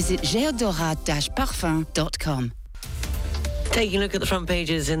 Visit géodora-parfum.com. Taking a look at the front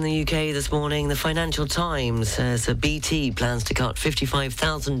pages in the UK this morning, the Financial Times says that BT plans to cut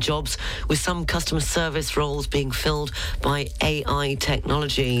 55,000 jobs, with some customer service roles being filled by AI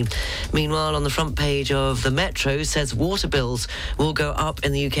technology. Meanwhile, on the front page of the Metro says water bills will go up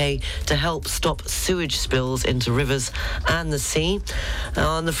in the UK to help stop sewage spills into rivers and the sea.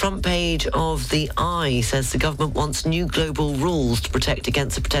 On the front page of the Eye says the government wants new global rules to protect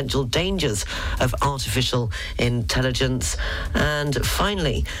against the potential dangers of artificial intelligence. And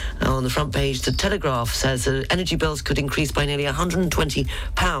finally, on the front page, the Telegraph says that energy bills could increase by nearly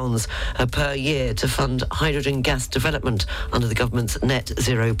 £120 per year to fund hydrogen gas development under the government's net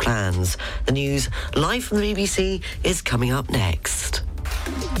zero plans. The news live from the BBC is coming up next.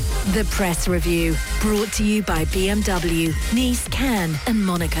 The Press Review, brought to you by BMW, Nice, Cannes and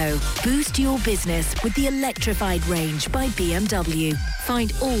Monaco. Boost your business with the electrified range by BMW.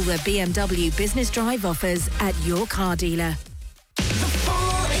 Find all the BMW Business Drive offers at your car dealer.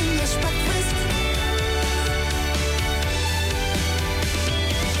 Full English breakfast.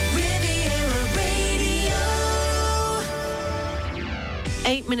 Riviera Radio.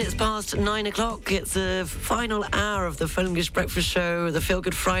 8 minutes past 9 o'clock. It's the final hour of the Full English Breakfast Show, the Feel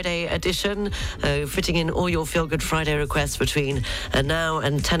Good Friday edition, fitting in all your Feel Good Friday requests between now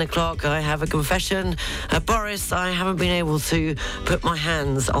and 10 o'clock. I have a confession. Boris, I haven't been able to put my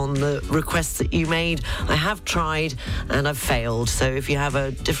hands on the requests that you made. I have tried and I've failed. So if you have a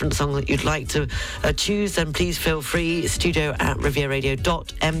different song that you'd like to choose, then please feel free. Studio at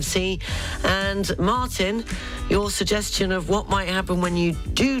rivieradio.mc. And Martin, your suggestion of what might happen when you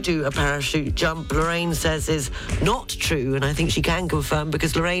do a parachute jump, Lorraine says is not true, and I think she can confirm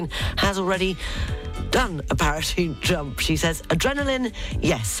because Lorraine has already done a parachute jump. She says adrenaline,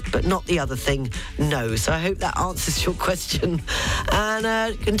 yes, but not the other thing, no. So I hope that answers your question.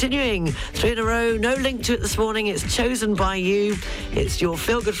 And continuing, 3 in a row, no link to it this morning. It's chosen by you. It's your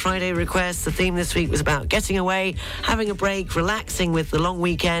Feel Good Friday request. The theme this week was about getting away, having a break, relaxing with the long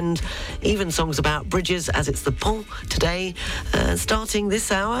weekend, even songs about bridges as it's the pont today. Starting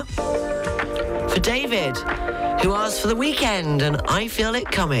this hour for David, who asked for the weekend, and I Feel It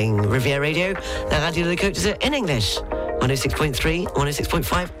Coming. Riviera Radio, la radio de la Côte d'Azur in English. 106.3,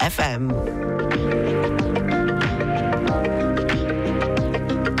 106.5 FM.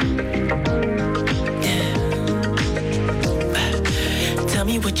 Tell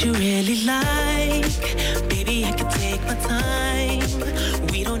me what you really like. Baby, I can take my time.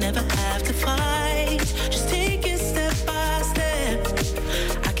 We don't ever have to fight. Just take it step by step.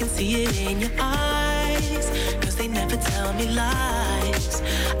 I can see it in your eyes, 'cause they never tell me lies.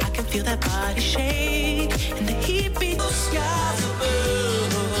 I can feel that body shake and the heat beat. The skies above.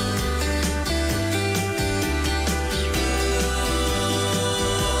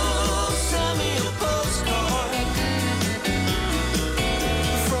 Send me a postcard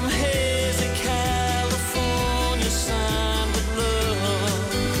from hazy California, signed with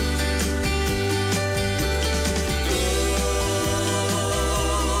love.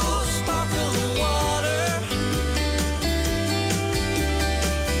 Oh, sparkling water.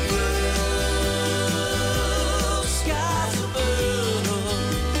 Oh, skies above.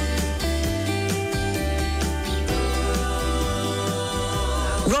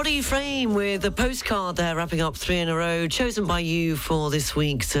 Roddy Frame with a postcard there, wrapping up 3 in a row, chosen by you for this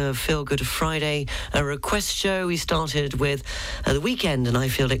week's Feel Good Friday request show. We started with The Weekend and I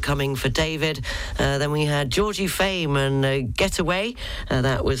Feel It Coming for David. Then we had Georgie Fame and Getaway.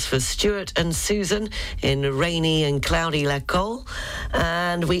 That was for Stuart and Susan in rainy and cloudy La Colle.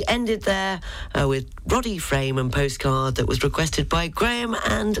 And we ended there with Roddy Frame and Postcard that was requested by Graham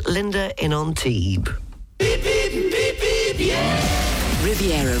and Linda in Antibes. Beep, beep, beep, beep, yeah.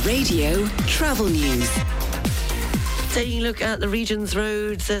 Riviera Radio Travel News. Taking a look at the region's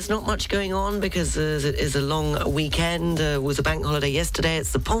roads, there's not much going on because it is a long weekend. It was a bank holiday yesterday.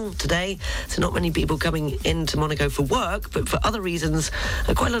 It's the Pont today, so not many people coming into Monaco for work, but for other reasons,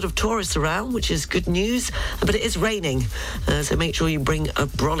 quite a lot of tourists around, which is good news. But it is raining, so make sure you bring a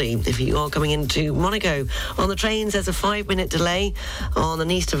brolly if you are coming into Monaco. On the trains, there's a 5-minute delay on the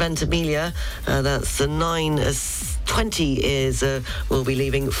Nice to Ventimiglia. That's the 9:20 will be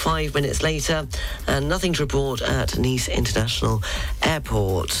leaving 5 minutes later, and nothing to report at Nice International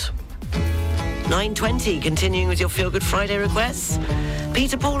Airport. 9:20, continuing with your Feel Good Friday requests.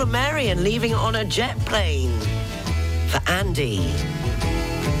 Peter, Paul and Mary, and leaving on a jet plane for Andy.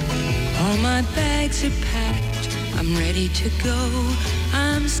 All my bags are packed, I'm ready to go.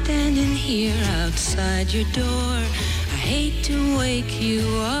 I'm standing here outside your door. I hate to wake you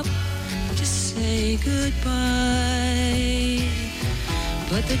up to say goodbye,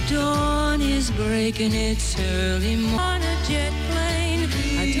 but the dawn is breaking, it's early morning. On a jet plane,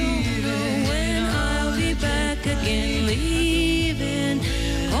 I don't know when I'll be back again. Leaving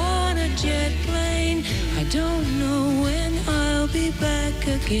on a jet plane, I don't know when I'll be back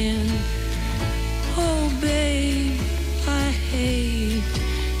again. Oh babe, I hate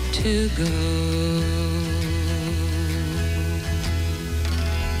to go.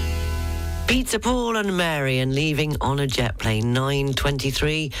 Peter, Paul and Mary, and leaving on a jet plane.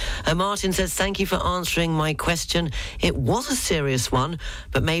 9:23. Martin says, thank you for answering my question. It was a serious one,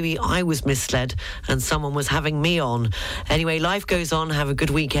 but maybe I was misled and someone was having me on. Anyway, life goes on. Have a good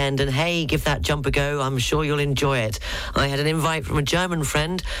weekend, and hey, give that jump a go. I'm sure you'll enjoy it. I had an invite from a German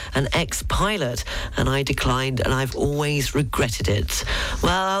friend, an ex-pilot, and I declined, and I've always regretted it.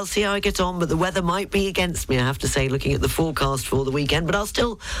 Well, I'll see how I get on, but the weather might be against me, I have to say, looking at the forecast for the weekend, but I'll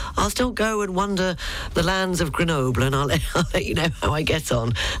still go and wander the lands of Grenoble, and I'll let you know how I get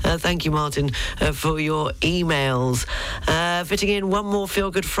on. Thank you, Martin, for your emails. Fitting in one more Feel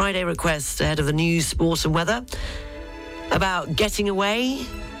Good Friday request ahead of the news, sport and weather. About getting away,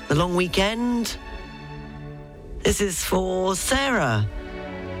 the long weekend. This is for Sarah.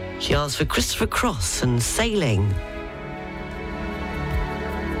 She asked for Christopher Cross and Sailing.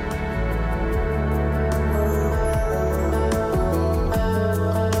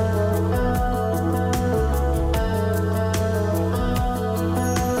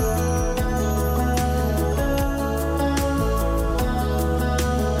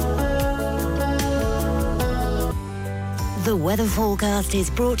 The weather forecast is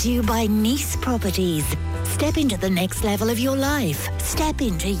brought to you by Nice Properties. Step into the next level of your life. Step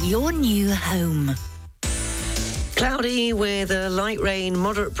into your new home. Cloudy with a light rain,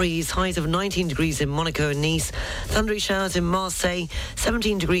 moderate breeze, highs of 19 degrees in Monaco and Nice. Thundery showers in Marseille,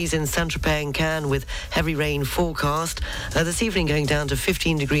 17 degrees in Saint-Tropez and Cannes with heavy rain forecast. This evening going down to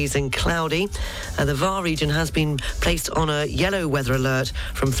 15 degrees and cloudy. The Var region has been placed on a yellow weather alert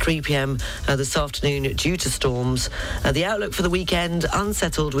from 3 p.m. This afternoon due to storms. The outlook for the weekend,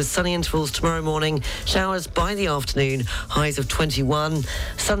 unsettled with sunny intervals tomorrow morning, showers by the afternoon, highs of 21.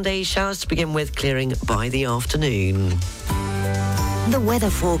 Sunday, showers to begin with, clearing by the afternoon. The weather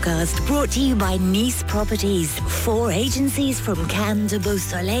forecast brought to you by Nice Properties. 4 agencies from Cannes to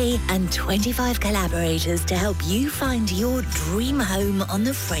Beausoleil and 25 collaborators to help you find your dream home on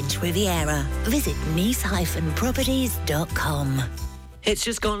the French Riviera. Visit nice-properties.com. It's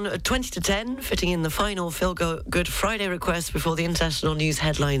just gone 20 to 10, fitting in the final Feel Good Friday request before the international news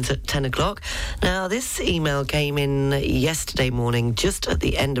headlines at 10 o'clock. Now, this email came in yesterday morning, just at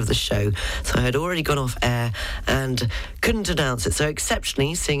the end of the show, so I had already gone off air and couldn't announce it. So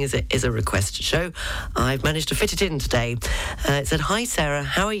exceptionally, seeing as it is a request show, I've managed to fit it in today. It said, "Hi Sarah,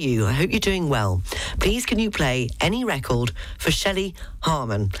 how are you? I hope you're doing well. Please can you play any record for Shelley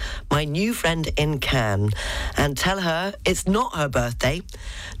Harmon, my new friend in Cannes, and tell her it's not her birthday.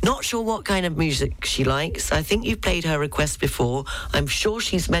 Not sure what kind of music she likes. I think you've played her request before. I'm sure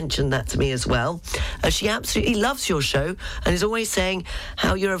she's mentioned that to me as well. She absolutely loves your show and is always saying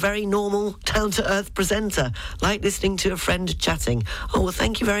how you're a very normal, down-to-earth presenter, like listening to a friend chatting. Oh, well,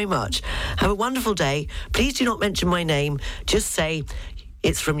 thank you very much. Have a wonderful day. Please do not mention my name. Just say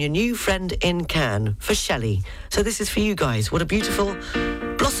it's from your new friend in Cannes for Shelley." So this is for you guys. What a beautiful,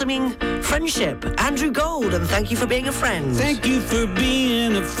 blossoming friendship. Andrew Gold, and thank you for being a friend. Thank you for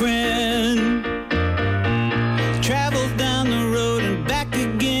being a friend. Travel down the road and back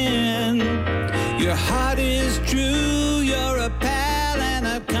again. Your heart is true. You're a pal and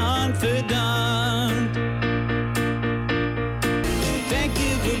a confidant. Thank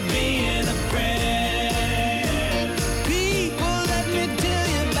you for being a friend. People, let me tell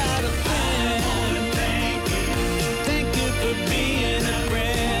you about a friend. Thank you for being a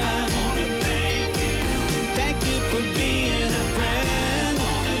friend. Thank you for being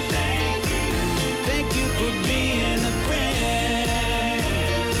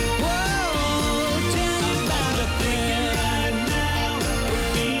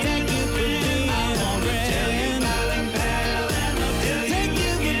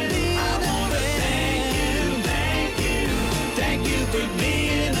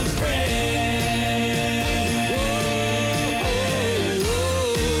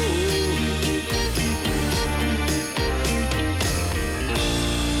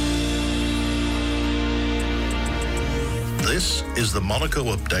is the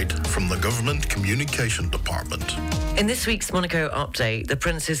Monaco update from the Government Communication Department. In this week's Monaco update, the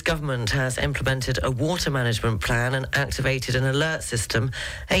Prince's government has implemented a water management plan and activated an alert system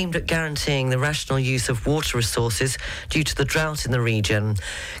aimed at guaranteeing the rational use of water resources due to the drought in the region.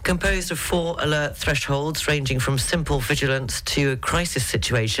 Composed of 4 alert thresholds ranging from simple vigilance to a crisis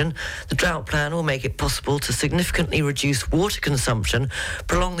situation, the drought plan will make it possible to significantly reduce water consumption,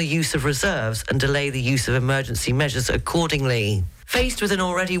 prolong the use of reserves and delay the use of emergency measures accordingly. Faced with an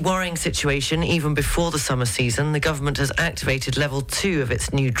already worrying situation even before the summer season, the government has activated level 2 of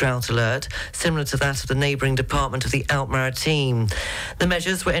its new drought alert, similar to that of the neighbouring department of the Alpes-Maritimes. The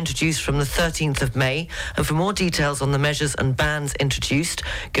measures were introduced from the 13th of May, and for more details on the measures and bans introduced,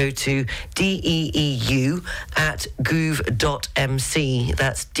 go to deeu@gouv.mc.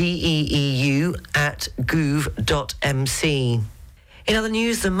 That's deeu@gouv.mc. In other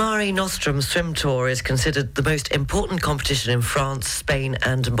news, the Mare Nostrum swim tour is considered the most important competition in France, Spain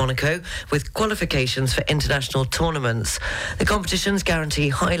and Monaco, with qualifications for international tournaments. The competitions guarantee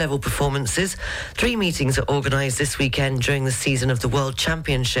high-level performances. 3 meetings are organised this weekend during the season of the World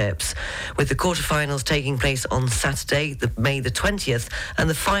Championships, with the quarterfinals taking place on Saturday, May the 20th, and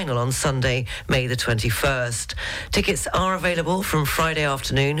the final on Sunday, May the 21st. Tickets are available from Friday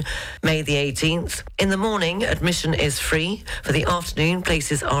afternoon, May the 18th. In the morning, admission is free. For the afternoon,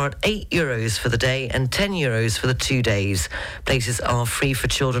 places are at €8 for the day and €10 for the 2 days. Places are free for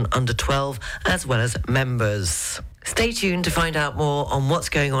children under 12 as well as members. Stay tuned to find out more on what's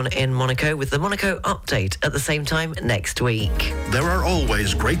going on in Monaco with the Monaco update at the same time next week. There are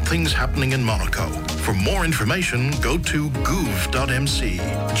always great things happening in Monaco. For more information, go to gouv.mc,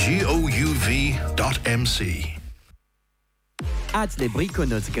 gouv.mc. At Les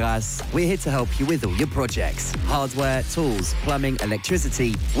Briconotes Grasse, we're here to help you with all your projects. Hardware, tools, plumbing,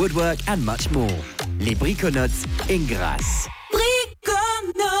 electricity, woodwork and much more. Les Briconotes in Grasse.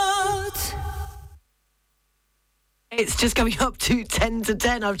 Briconotes! It's just coming up to 10 to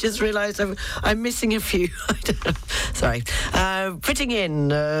 10. I've just realised I'm missing a few. Sorry. Putting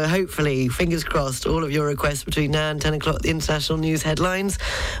in, hopefully, fingers crossed, all of your requests between now and 10 o'clock, the international news headlines.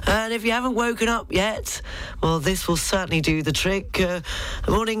 And if you haven't woken up yet, well, this will certainly do the trick.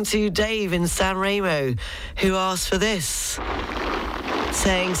 Morning to Dave in San Remo, who asked for this.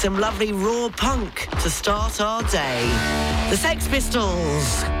 Saying some lovely raw punk to start our day. The Sex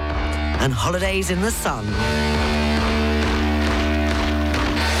Pistols and Holidays in the Sun.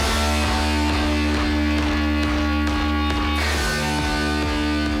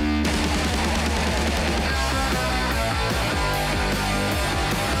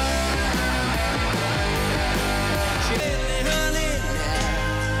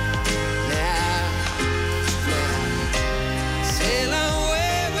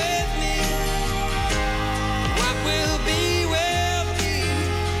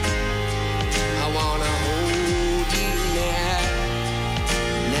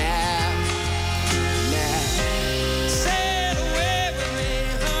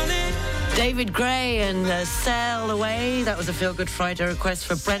 David Gray and Sail Away. That was a Feel Good Friday request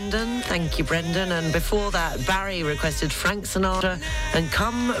for Brendan. Thank you, Brendan. And before that, Barry requested Frank Sinatra and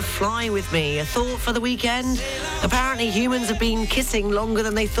Come Fly With Me. A thought for the weekend? Apparently humans have been kissing longer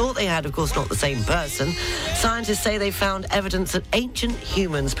than they thought they had. Of course, not the same person. Scientists say they found evidence that ancient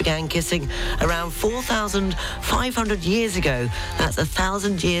humans began kissing around 4,500 years ago. That's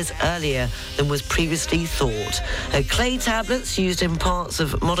 1,000 years earlier than was previously thought. Clay tablets used in parts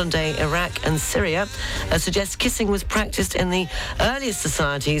of modern-day Iraq and Syria suggests kissing was practiced in the earliest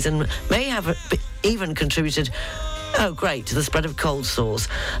societies and may have even contributed to the spread of cold sores.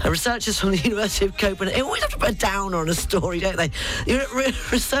 Researchers from the University of Copenhagen... They always have to put a downer on a story, don't they?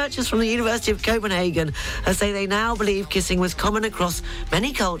 Researchers from the University of Copenhagen say they now believe kissing was common across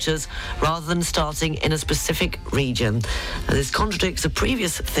many cultures rather than starting in a specific region. This contradicts a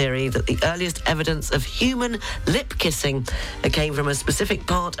previous theory that the earliest evidence of human lip kissing came from a specific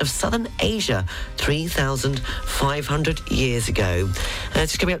part of southern Asia 3,500 years ago.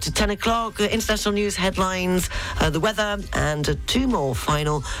 It's coming up to 10 o'clock. International news headlines, the weather, and 2 more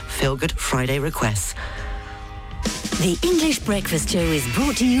final Feel Good Friday requests. The English Breakfast Show is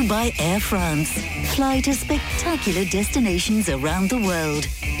brought to you by Air France. Fly to spectacular destinations around the world.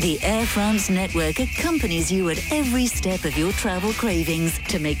 The Air France network accompanies you at every step of your travel cravings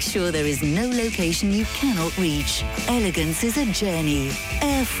to make sure there is no location you cannot reach. Elegance is a journey.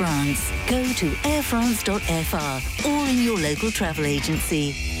 Air France. Go to airfrance.fr or in your local travel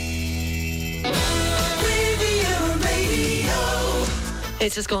agency.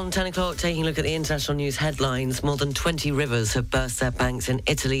 It's just gone 10 o'clock, taking a look at the international news headlines. More than 20 rivers have burst their banks in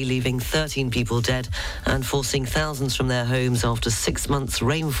Italy, leaving 13 people dead and forcing thousands from their homes after 6 months'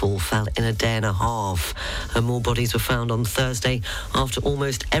 rainfall fell in a day and a half. And more bodies were found on Thursday after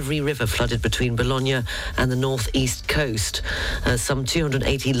almost every river flooded between Bologna and the northeast coast. Some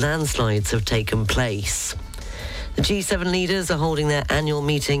 280 landslides have taken place. The G7 leaders are holding their annual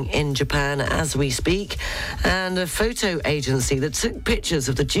meeting in Japan as we speak, and a photo agency that took pictures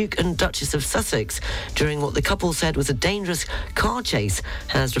of the Duke and Duchess of Sussex during what the couple said was a dangerous car chase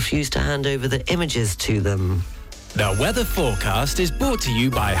has refused to hand over the images to them. The weather forecast is brought to you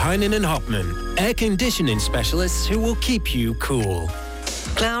by Heinen and Hopman, air conditioning specialists who will keep you cool.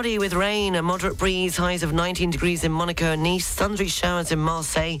 Cloudy with rain, a moderate breeze, highs of 19 degrees in Monaco and Nice, thundery showers in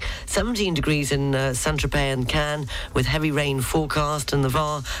Marseille, 17 degrees in Saint-Tropez and Cannes, with heavy rain forecast, and the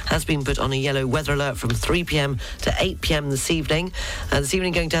VAR has been put on a yellow weather alert from 3 p.m. to 8 p.m. this evening. This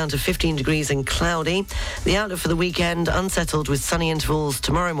evening going down to 15 degrees and cloudy. The outlook for the weekend, unsettled with sunny intervals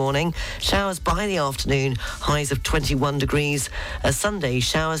tomorrow morning, showers by the afternoon, highs of 21 degrees. Sunday,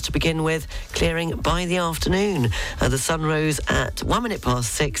 showers to begin with, clearing by the afternoon. The sun rose at 1 minute past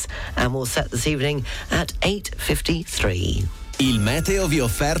 6 and will set this evening at 8:53. Il meteo vi è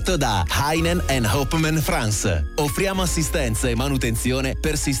offerto da Heinen and Hopman France. Offriamo assistenza e manutenzione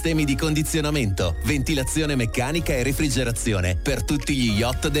per sistemi di condizionamento, ventilazione meccanica e refrigerazione per tutti gli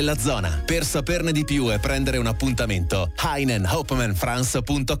yacht della zona. Per saperne di più e prendere un appuntamento,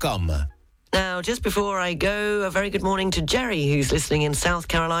 heinenhopmanfrance.com. Now, just before I go, a very good morning to Jerry, who's listening in South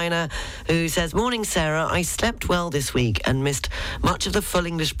Carolina, who says, "Morning, Sarah. I slept well this week and missed much of the full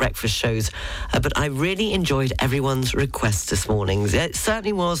English breakfast shows, but I really enjoyed everyone's requests this morning." It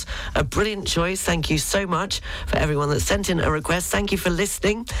certainly was a brilliant choice. Thank you so much for everyone that sent in a request. Thank you for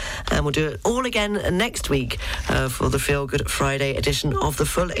listening, and we'll do it all again next week for the Feel Good Friday edition of the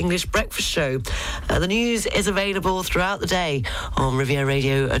Full English Breakfast Show. The news is available throughout the day on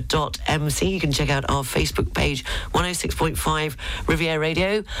rivieradio.mc. You can check out our Facebook page, 106.5 Riviera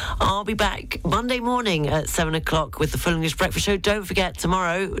Radio. I'll be back Monday morning at 7 o'clock with the Full English Breakfast Show. Don't forget,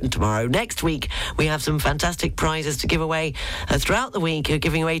 next week, we have some fantastic prizes to give away throughout the week. We're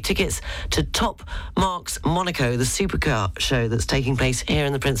giving away tickets to Top Marks Monaco, the supercar show that's taking place here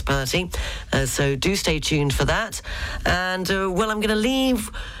in the Principality. So do stay tuned for that. And, I'm going to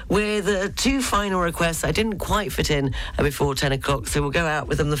leave with two final requests I didn't quite fit in before 10 o'clock, so we'll go out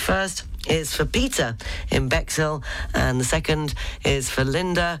with them. The first is for Peter in Bexhill, and the second is for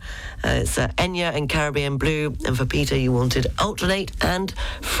Linda. It's Enya and Caribbean Blue, and for Peter you wanted Alternate and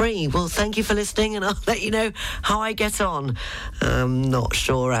Free. Well, thank you for listening, and I'll let you know how I get on. I'm not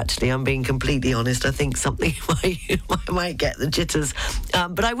sure, actually. I'm being completely honest. I think something might get the jitters.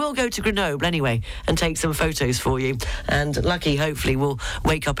 But I will go to Grenoble anyway and take some photos for you, and lucky, hopefully, we'll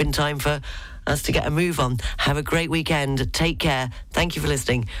wake up in time for us to get a move on. Have a great weekend. Take care. Thank you for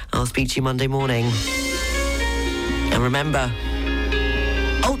listening. I'll speak to you Monday morning. And remember,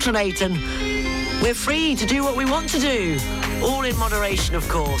 alternate, and we're free to do what we want to do. All in moderation, of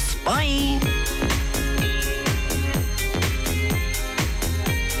course. Bye.